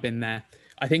 I'll jump in there.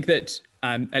 I think that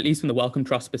at least from the Wellcome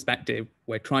Trust perspective,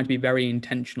 we're trying to be very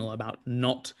intentional about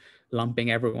not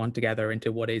lumping everyone together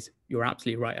into what is, you're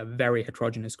absolutely right, a very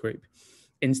heterogeneous group.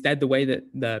 Instead, the way that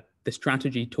the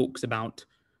strategy talks about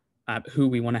who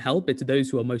we want to help, it's those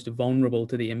who are most vulnerable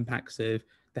to the impacts of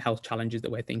the health challenges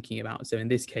that we're thinking about. So in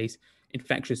this case,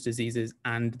 infectious diseases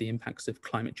and the impacts of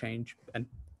climate change. And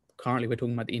currently we're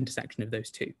talking about the intersection of those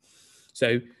two.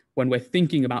 So when we're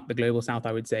thinking about the Global South,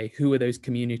 I would say, who are those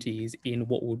communities in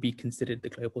what would be considered the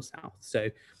Global South? So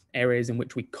areas in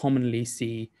which we commonly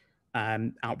see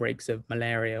outbreaks of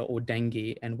malaria or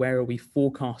dengue, and where are we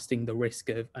forecasting the risk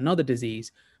of another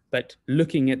disease, but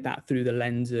looking at that through the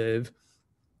lens of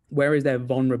where is their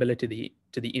vulnerability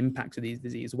to the impacts of these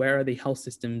diseases? Where are the health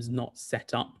systems not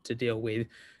set up to deal with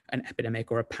an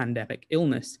epidemic or a pandemic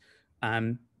illness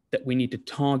that we need to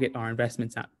target our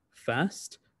investments at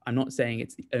first? I'm not saying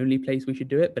it's the only place we should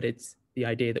do it, but it's the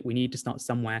idea that we need to start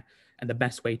somewhere, and the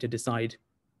best way to decide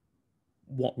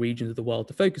what regions of the world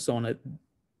to focus on are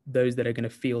those that are going to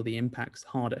feel the impacts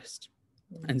hardest.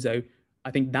 And so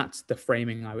I think that's the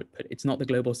framing I would put. It's not the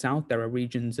Global South. There are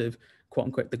regions of, quote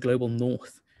unquote, the Global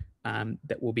North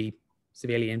that will be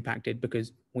severely impacted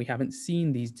because we haven't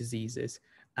seen these diseases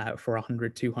for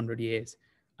 100, 200 years.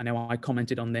 I know I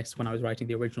commented on this when I was writing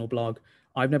the original blog.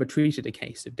 I've never treated a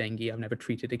case of dengue. I've never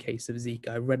treated a case of Zika.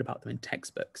 I've read about them in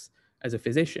textbooks as a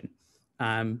physician.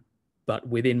 But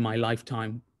within my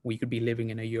lifetime, we could be living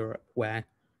in a Europe where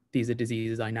these are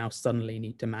diseases I now suddenly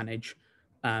need to manage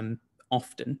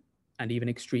often, and even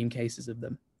extreme cases of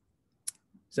them.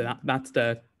 So that's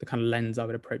the kind of lens I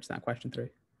would approach that question through.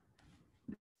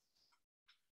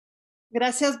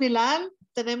 Gracias, Bilal.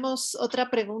 Tenemos otra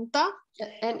pregunta.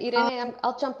 And Irene,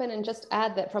 I'll jump in and just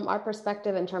add that from our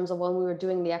perspective in terms of when we were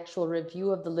doing the actual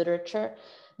review of the literature,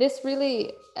 this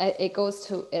really, it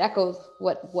echoes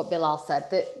what Bilal said,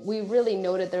 that we really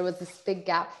noted there was this big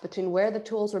gap between where the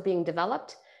tools were being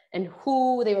developed and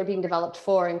who they were being developed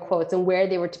for, in quotes, and where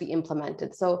they were to be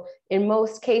implemented. So in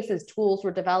most cases, tools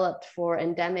were developed for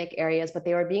endemic areas, but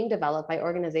they were being developed by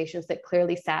organizations that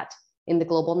clearly sat in the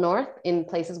global north, in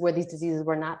places where these diseases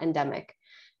were not endemic.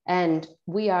 And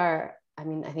we are, I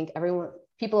think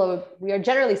we are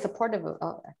generally supportive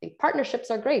of, I think partnerships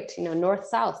are great,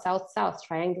 north-south, south-south,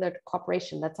 triangular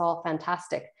cooperation, that's all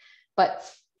fantastic. But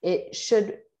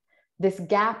this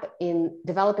gap in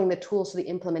developing the tools for the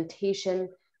implementation,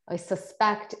 I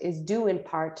suspect, is due in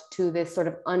part to this sort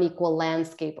of unequal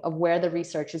landscape of where the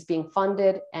research is being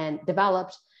funded and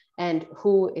developed and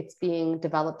who it's being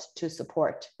developed to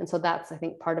support. And so that's, I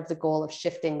think, part of the goal of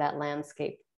shifting that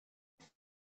landscape.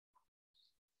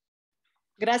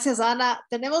 Gracias, Ana.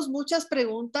 Tenemos muchas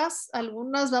preguntas.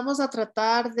 Algunas vamos a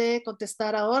tratar de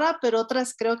contestar ahora, pero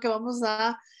otras creo que vamos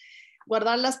a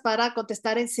guardarlas para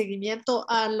contestar en seguimiento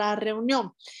a la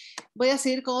reunión. Voy a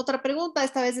seguir con otra pregunta,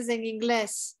 esta vez es en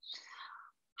inglés.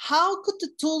 How could the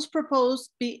tools proposed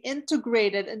be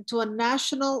integrated into a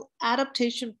national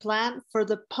adaptation plan for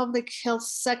the public health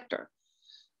sector?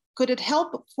 Could it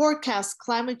help forecast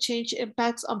climate change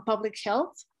impacts on public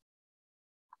health?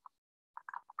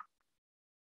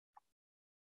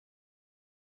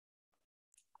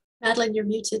 Madeleine, you're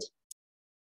muted.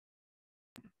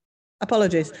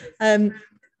 Apologies.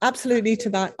 Absolutely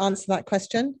to answer that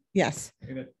question. Yes.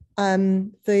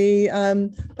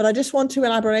 But I just want to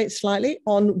elaborate slightly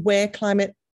on where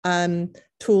climate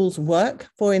tools work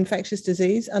for infectious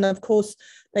disease. And of course,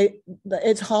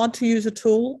 it's hard to use a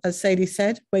tool, as Sadie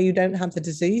said, where you don't have the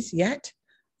disease yet.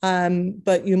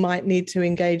 But you might need to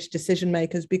engage decision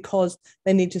makers because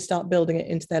they need to start building it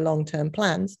into their long-term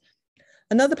plans.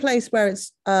 Another place where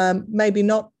it's maybe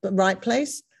not the right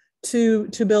place to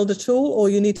build a tool, or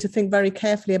you need to think very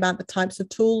carefully about the types of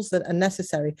tools that are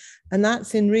necessary. And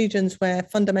that's in regions where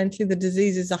fundamentally the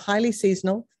diseases are highly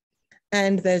seasonal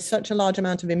and there's such a large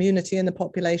amount of immunity in the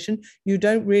population, you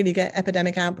don't really get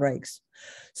epidemic outbreaks.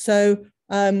 So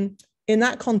in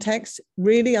that context,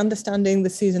 really understanding the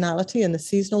seasonality and the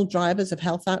seasonal drivers of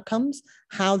health outcomes,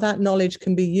 how that knowledge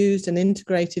can be used and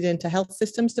integrated into health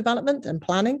systems development and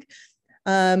planning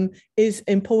is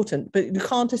important. But you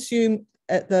can't assume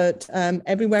that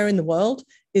everywhere in the world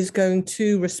is going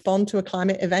to respond to a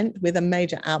climate event with a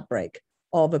major outbreak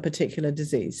of a particular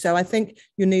disease. So I think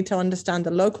you need to understand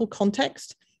the local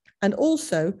context, and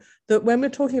also that when we're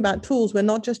talking about tools, we're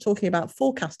not just talking about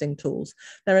forecasting tools.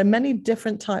 There are many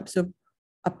different types of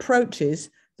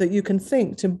approaches that you can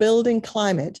think to building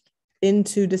climate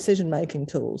into decision-making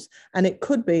tools. And it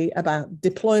could be about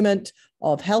deployment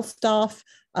of health staff,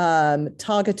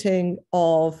 targeting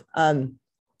of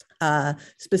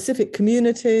specific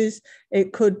communities.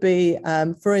 It could be,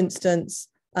 for instance,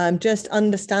 just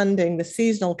understanding the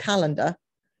seasonal calendar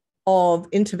of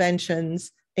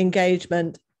interventions,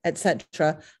 engagement,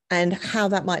 etc., and how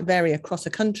that might vary across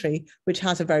a country which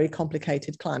has a very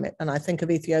complicated climate. And I think of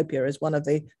Ethiopia as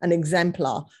an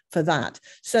exemplar for that.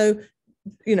 So,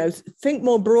 think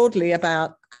more broadly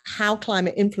about how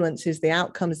climate influences the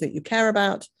outcomes that you care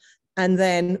about, and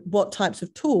then what types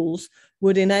of tools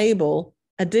would enable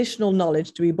additional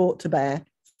knowledge to be brought to bear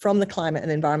from the climate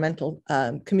and environmental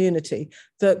community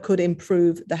that could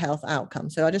improve the health outcome.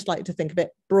 So I just like to think of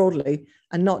it broadly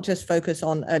and not just focus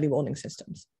on early warning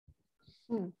systems.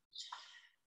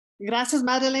 Gracias,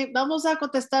 Madeleine. Vamos a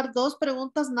contestar dos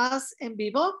preguntas más en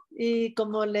vivo y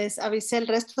como les avisé, el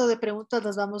resto de preguntas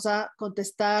las vamos a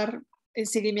contestar en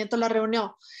seguimiento a la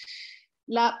reunión.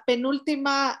 La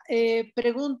penúltima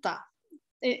pregunta,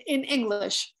 in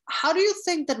English, how do you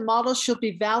think that models should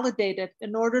be validated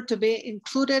in order to be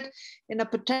included in a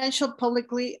potential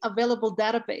publicly available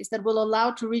database that will allow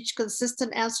to reach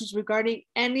consistent answers regarding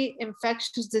any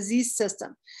infectious disease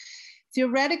system?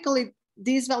 Theoretically,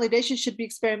 these validations should be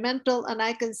experimental, and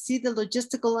I can see the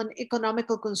logistical and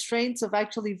economical constraints of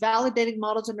actually validating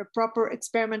models in a proper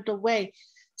experimental way,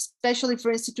 especially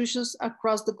for institutions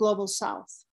across the global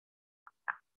south.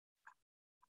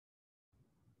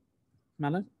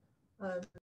 Madeleine?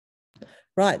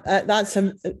 Right, that's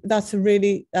a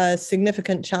really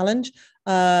significant challenge.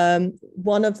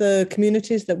 One of the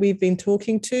communities that we've been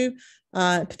talking to,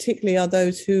 particularly are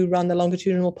those who run the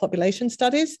longitudinal population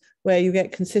studies, where you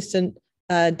get consistent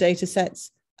data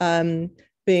sets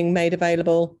being made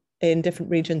available in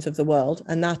different regions of the world.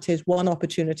 And that is one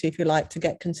opportunity, if you like, to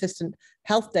get consistent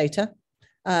health data.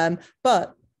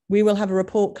 But we will have a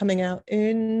report coming out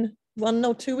in 1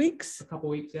 or 2 weeks. A couple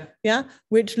of weeks, yeah. Yeah,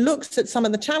 which looks at some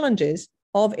of the challenges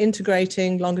of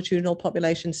integrating longitudinal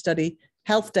population study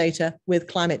health data with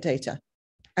climate data.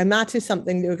 And that is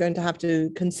something that you're going to have to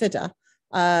consider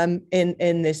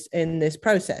in this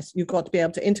process. You've got to be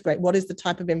able to integrate what is the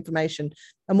type of information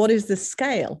and what is the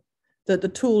scale that the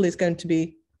tool is going to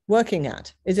be working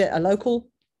at. Is it a local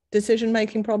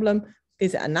decision-making problem?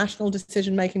 Is it a national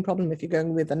decision-making problem if you're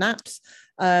going with the NAPs?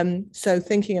 So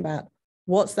thinking about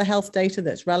what's the health data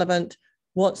that's relevant,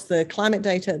 what's the climate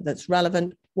data that's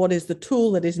relevant, what is the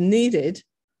tool that is needed,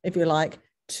 if you like,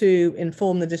 to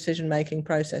inform the decision-making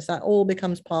process. That all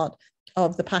becomes part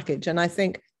of the package. And I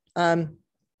think,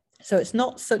 so it's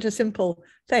not such a simple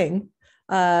thing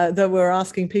that we're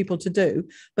asking people to do,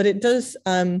 but it does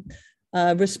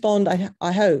respond,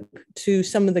 I hope, to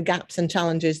some of the gaps and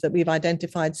challenges that we've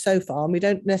identified so far. And we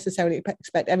don't necessarily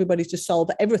expect everybody to solve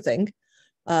everything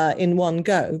in one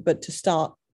go, but to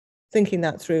start thinking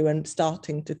that through and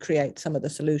starting to create some of the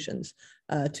solutions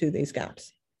to these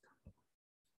gaps.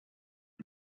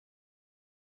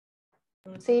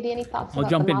 Sadie, any thoughts? I'll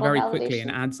jump in very quickly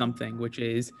and add something, which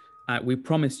is we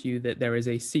promised you that there is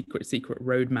a secret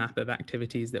roadmap of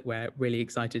activities that we're really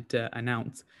excited to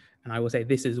announce. And I will say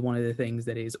this is one of the things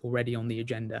that is already on the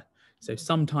agenda. So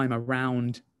sometime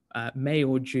around May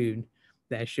or June,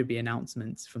 there should be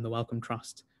announcements from the Wellcome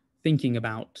Trust thinking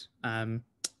about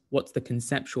what's the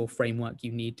conceptual framework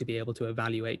you need to be able to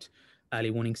evaluate early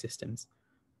warning systems.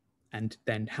 And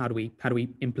then how do we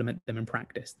implement them in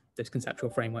practice, those conceptual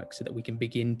frameworks, so that we can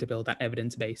begin to build that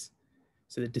evidence base,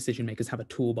 so that decision makers have a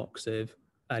toolbox of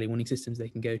early warning systems they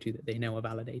can go to that they know are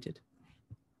validated.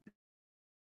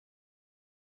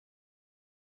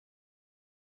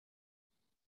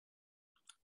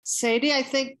 Sadie, I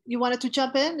think you wanted to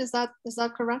jump in. Is that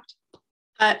correct?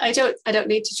 I don't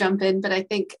need to jump in, but I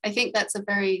think that's a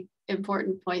very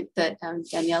important point that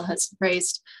Danielle has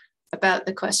raised about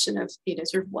the question of, you know,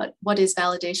 sort of what is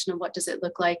validation and what does it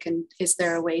look like, and is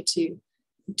there a way to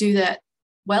do that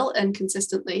well and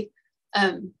consistently?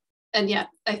 And yeah,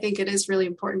 I think it is really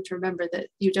important to remember that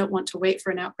you don't want to wait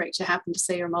for an outbreak to happen to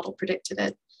say your model predicted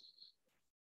it.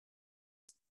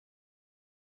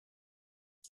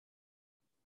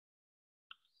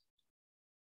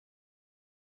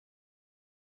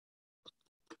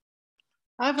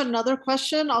 I have another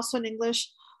question, also in English.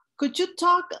 Could you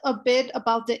talk a bit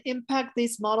about the impact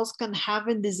these models can have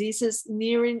in diseases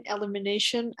nearing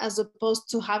elimination as opposed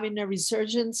to having a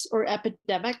resurgence or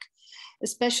epidemic,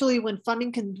 especially when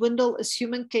funding can dwindle as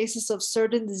human cases of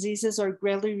certain diseases are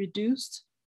greatly reduced?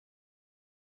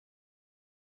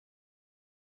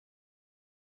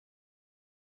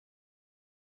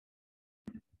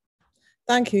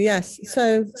 Thank you. Yes.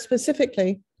 So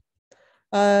specifically,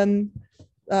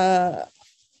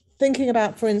 thinking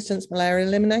about, for instance, malaria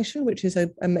elimination, which is a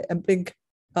big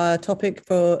topic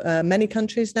for many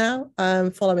countries now,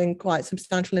 following quite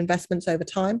substantial investments over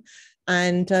time.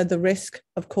 And the risk,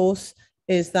 of course,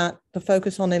 is that the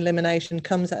focus on elimination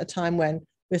comes at a time when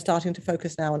we're starting to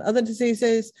focus now on other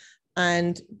diseases.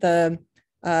 And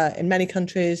in many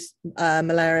countries,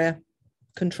 malaria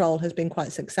control has been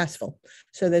quite successful.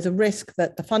 So there's a risk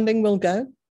that the funding will go,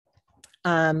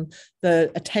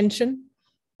 the attention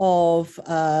of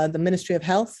the Ministry of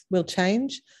Health will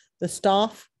change, the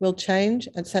staff will change,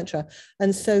 etc.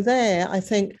 And so there, I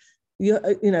think, you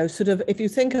know, sort of, if you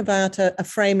think about a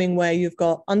framing where you've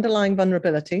got underlying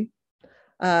vulnerability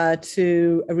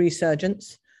to a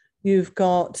resurgence, you've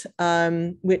got,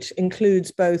 which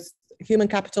includes both human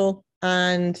capital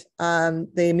and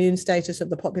the immune status of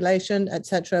the population,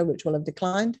 etc., which will have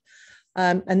declined.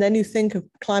 And then you think of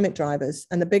climate drivers,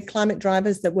 and the big climate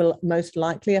drivers that will most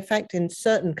likely affect in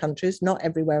certain countries, not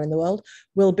everywhere in the world,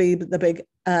 will be the big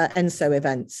ENSO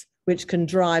events, which can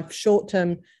drive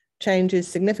short-term changes,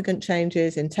 significant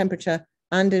changes in temperature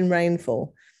and in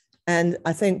rainfall. And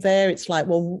I think there it's like,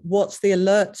 well, what's the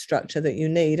alert structure that you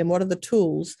need, and what are the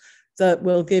tools that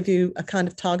will give you a kind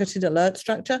of targeted alert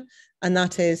structure? And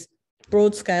that is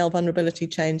broad-scale vulnerability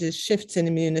changes, shifts in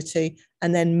immunity,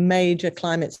 and then major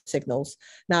climate signals.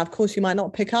 Now, of course, you might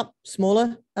not pick up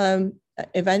smaller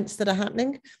events that are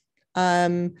happening,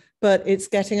 but it's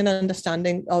getting an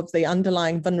understanding of the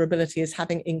underlying vulnerability as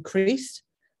having increased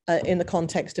in the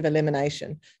context of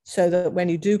elimination, so that when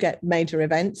you do get major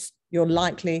events, you're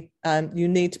likely, you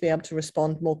need to be able to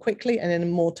respond more quickly and in a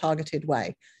more targeted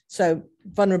way. So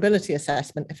vulnerability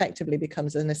assessment effectively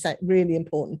becomes a really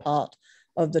important part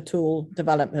of the tool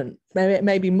development,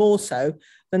 maybe more so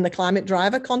than the climate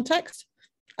driver context,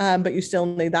 but you still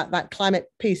need that climate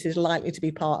piece is likely to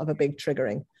be part of a big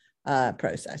triggering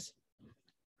process.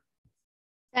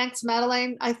 Thanks,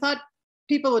 Madeleine. I thought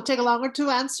people would take longer to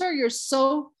answer. You're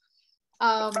so...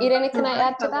 Irene, can I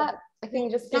add to that? I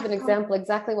can just give an example.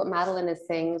 Exactly what Madeleine is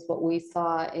saying is what we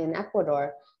saw in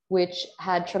Ecuador, which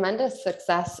had tremendous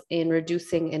success in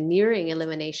reducing and nearing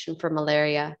elimination for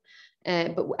malaria.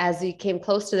 But as we came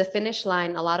close to the finish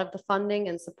line, a lot of the funding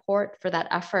and support for that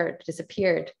effort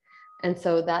disappeared. And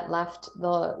so that left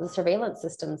the surveillance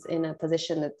systems in a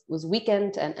position that was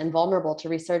weakened and vulnerable to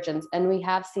resurgence. And we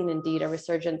have seen indeed a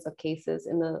resurgence of cases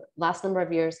in the last number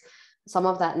of years, some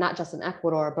of that not just in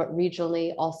Ecuador, but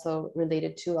regionally also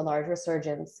related to a large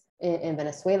resurgence in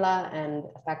Venezuela and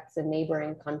effects in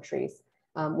neighboring countries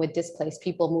with displaced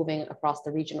people moving across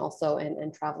the region also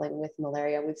and traveling with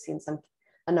malaria. We've seen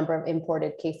a number of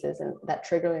imported cases and that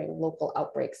triggering local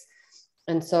outbreaks.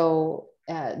 And so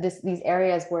these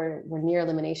areas where near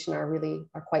elimination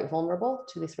are quite vulnerable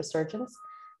to this resurgence,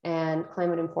 and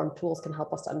climate-informed tools can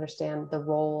help us to understand the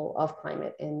role of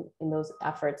climate in those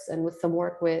efforts. And with some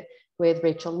work with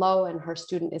Rachel Lowe and her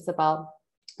student Isabel,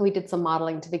 we did some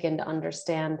modeling to begin to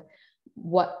understand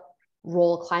what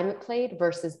role climate played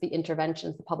versus the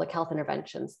interventions, the public health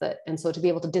interventions and so to be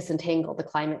able to disentangle the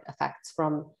climate effects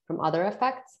from other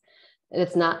effects.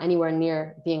 It's not anywhere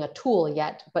near being a tool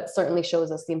yet, but certainly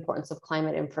shows us the importance of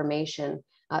climate information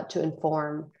to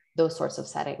inform those sorts of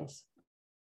settings.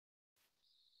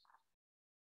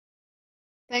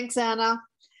 Thanks, Anna.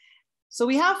 So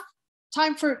we have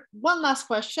time for one last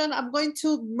question. I'm going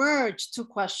to merge two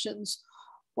questions.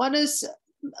 One is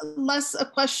less a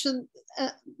question,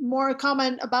 more a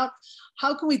comment about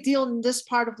how can we deal in this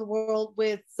part of the world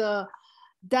with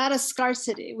data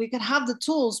scarcity. We can have the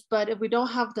tools, but if we don't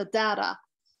have the data,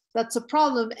 that's a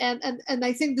problem. And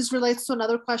I think this relates to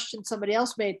another question somebody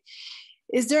else made.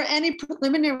 Is there any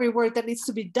preliminary work that needs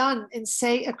to be done in,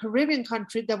 say, a Caribbean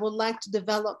country that would like to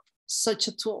develop such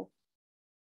a tool?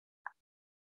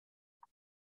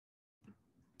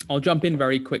 I'll jump in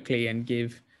very quickly and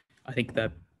give, I think,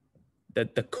 the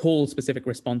call specific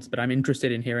response, but I'm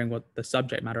interested in hearing what the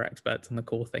subject matter experts on the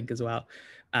call think as well,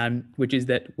 which is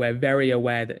that we're very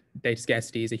aware that data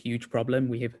scarcity is a huge problem.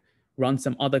 We have run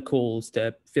some other calls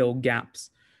to fill gaps.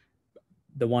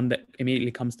 The one that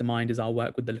immediately comes to mind is our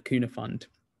work with the Lacuna Fund.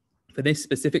 For this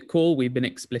specific call, we've been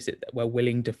explicit that we're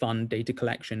willing to fund data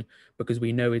collection because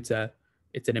we know it's an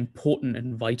important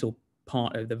and vital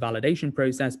part of the validation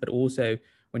process, but also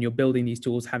when you're building these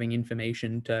tools, having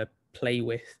information to play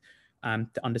with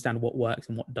to understand what works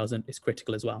and what doesn't is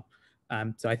critical as well.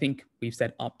 So I think we've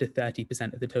said up to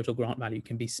 30% of the total grant value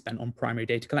can be spent on primary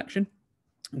data collection.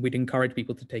 We'd encourage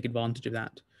people to take advantage of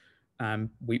that.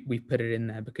 We've put it in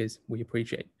there because we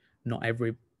appreciate not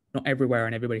everywhere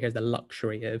and everybody has the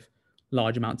luxury of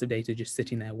large amounts of data just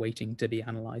sitting there waiting to be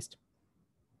analyzed.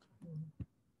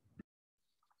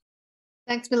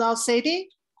 Thanks, Bilal. Sadie?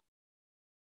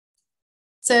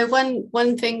 So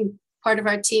one thing part of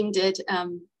our team did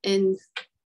in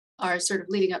our sort of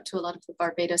leading up to a lot of the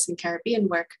Barbados and Caribbean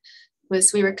work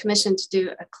was we were commissioned to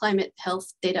do a climate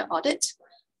health data audit.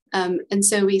 And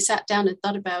so we sat down and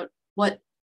thought about what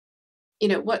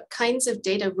kinds of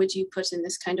data would you put in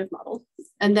this kind of model?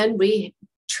 And then we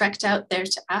trekked out there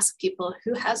to ask people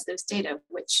who has those data,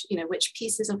 which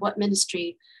pieces of what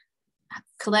ministry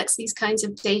collects these kinds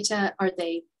of data. Are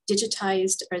they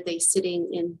digitized? Are they sitting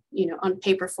in, on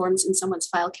paper forms in someone's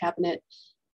file cabinet?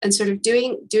 And sort of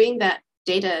doing that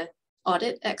data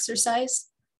audit exercise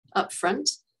up front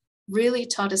really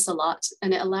taught us a lot.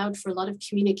 And it allowed for a lot of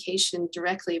communication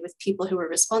directly with people who were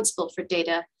responsible for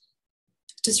data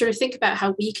to sort of think about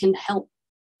how we can help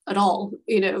at all,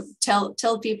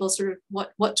 tell people sort of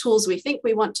what tools we think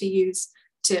we want to use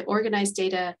to organize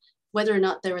data, whether or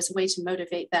not there was a way to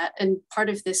motivate that. And part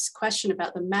of this question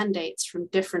about the mandates from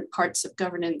different parts of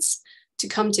governance to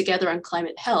come together on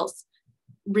climate health,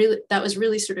 that was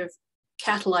really sort of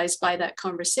catalyzed by that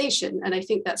conversation. And I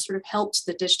think that sort of helped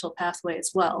the digital pathway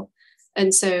as well.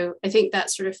 And so I think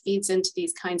that sort of feeds into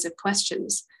these kinds of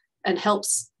questions and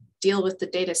helps deal with the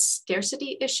data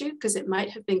scarcity issue because it might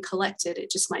have been collected,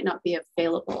 it just might not be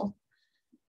available.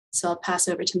 So I'll pass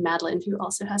over to Madeleine, who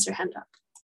also has her hand up.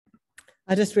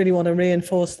 I just really want to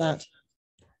reinforce that.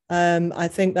 I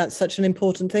think that's such an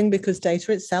important thing because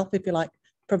data itself, if you like,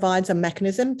 provides a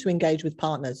mechanism to engage with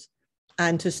partners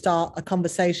and to start a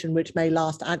conversation which may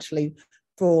last actually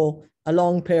for a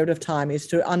long period of time, is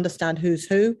to understand who's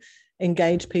who,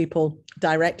 engage people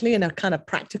directly in a kind of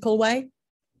practical way.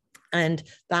 And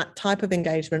that type of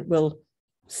engagement will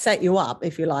set you up,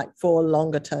 if you like, for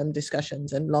longer term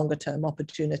discussions and longer term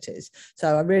opportunities.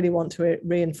 So I really want to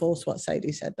reinforce what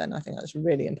Sadie said then. I think that's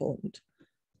really important.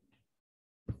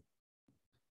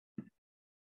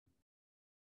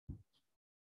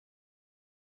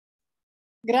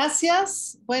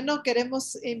 Gracias. Bueno,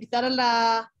 queremos invitar a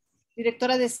la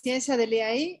directora de ciencia del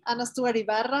IAI, Ana Stewart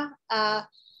Ibarra, a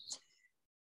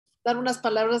dar unas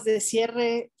palabras de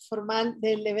cierre formal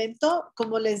del evento.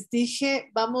 Como les dije,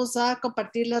 vamos a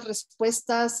compartir las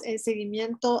respuestas en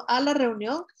seguimiento a la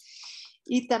reunión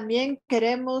y también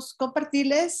queremos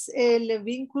compartirles el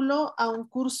vínculo a un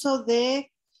curso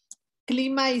de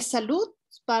clima y salud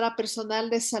para personal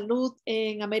de salud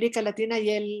en América Latina y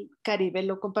el Caribe.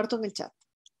 Lo comparto en el chat.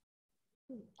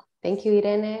 Thank you,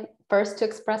 Irene. First, to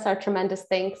express our tremendous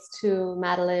thanks to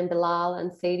Madeleine, Bilal,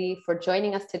 and Sadie for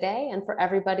joining us today, and for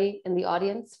everybody in the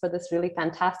audience for this really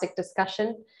fantastic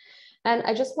discussion. And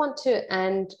I just want to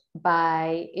end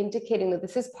by indicating that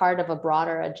this is part of a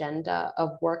broader agenda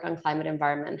of work on climate,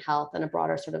 environment, and health, and a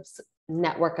broader sort of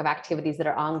network of activities that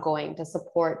are ongoing to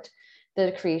support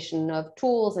the creation of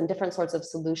tools and different sorts of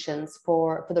solutions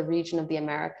for the region of the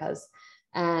Americas.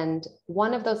 And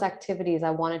one of those activities I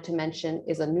wanted to mention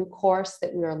is a new course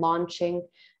that we are launching.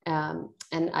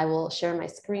 And I will share my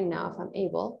screen now if I'm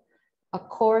able. A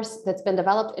course that's been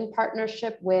developed in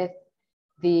partnership with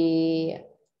the,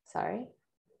 sorry,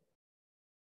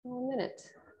 1 minute.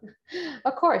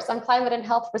 A course on climate and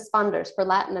health responders for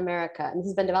Latin America. And this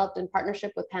has been developed in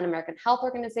partnership with Pan American Health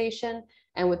Organization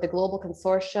and with the Global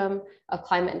Consortium of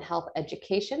Climate and Health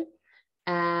Education.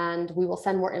 And we will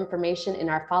send more information in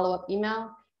our follow-up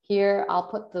email. Here, I'll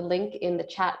put the link in the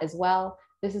chat as well.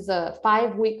 This is a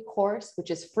 5-week course, which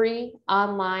is free,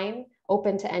 online,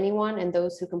 open to anyone. And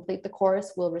those who complete the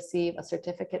course will receive a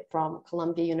certificate from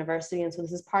Columbia University. And so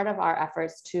this is part of our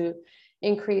efforts to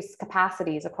increase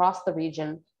capacities across the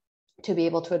region to be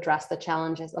able to address the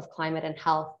challenges of climate and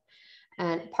health.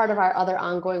 And part of our other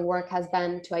ongoing work has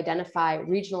been to identify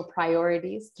regional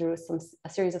priorities through a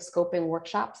series of scoping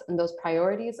workshops. And those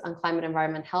priorities on climate,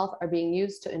 environment, health are being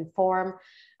used to inform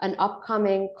an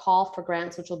upcoming call for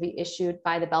grants, which will be issued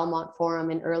by the Belmont Forum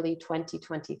in early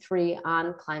 2023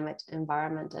 on climate,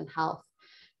 environment, and health.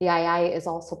 The II is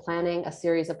also planning a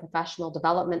series of professional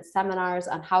development seminars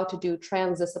on how to do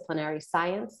transdisciplinary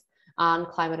science on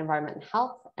climate, environment, and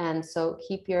health. And so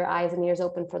keep your eyes and ears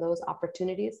open for those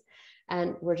opportunities.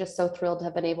 And we're just so thrilled to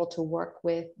have been able to work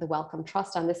with the Wellcome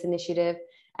Trust on this initiative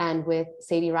and with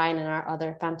Sadie Ryan and our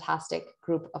other fantastic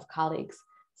group of colleagues.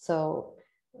 So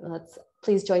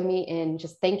please join me in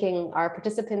just thanking our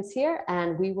participants here,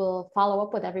 and we will follow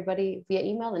up with everybody via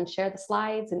email and share the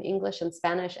slides in English and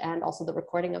Spanish and also the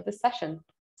recording of this session.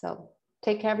 So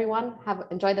take care, everyone.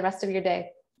 Enjoy the rest of your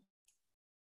day.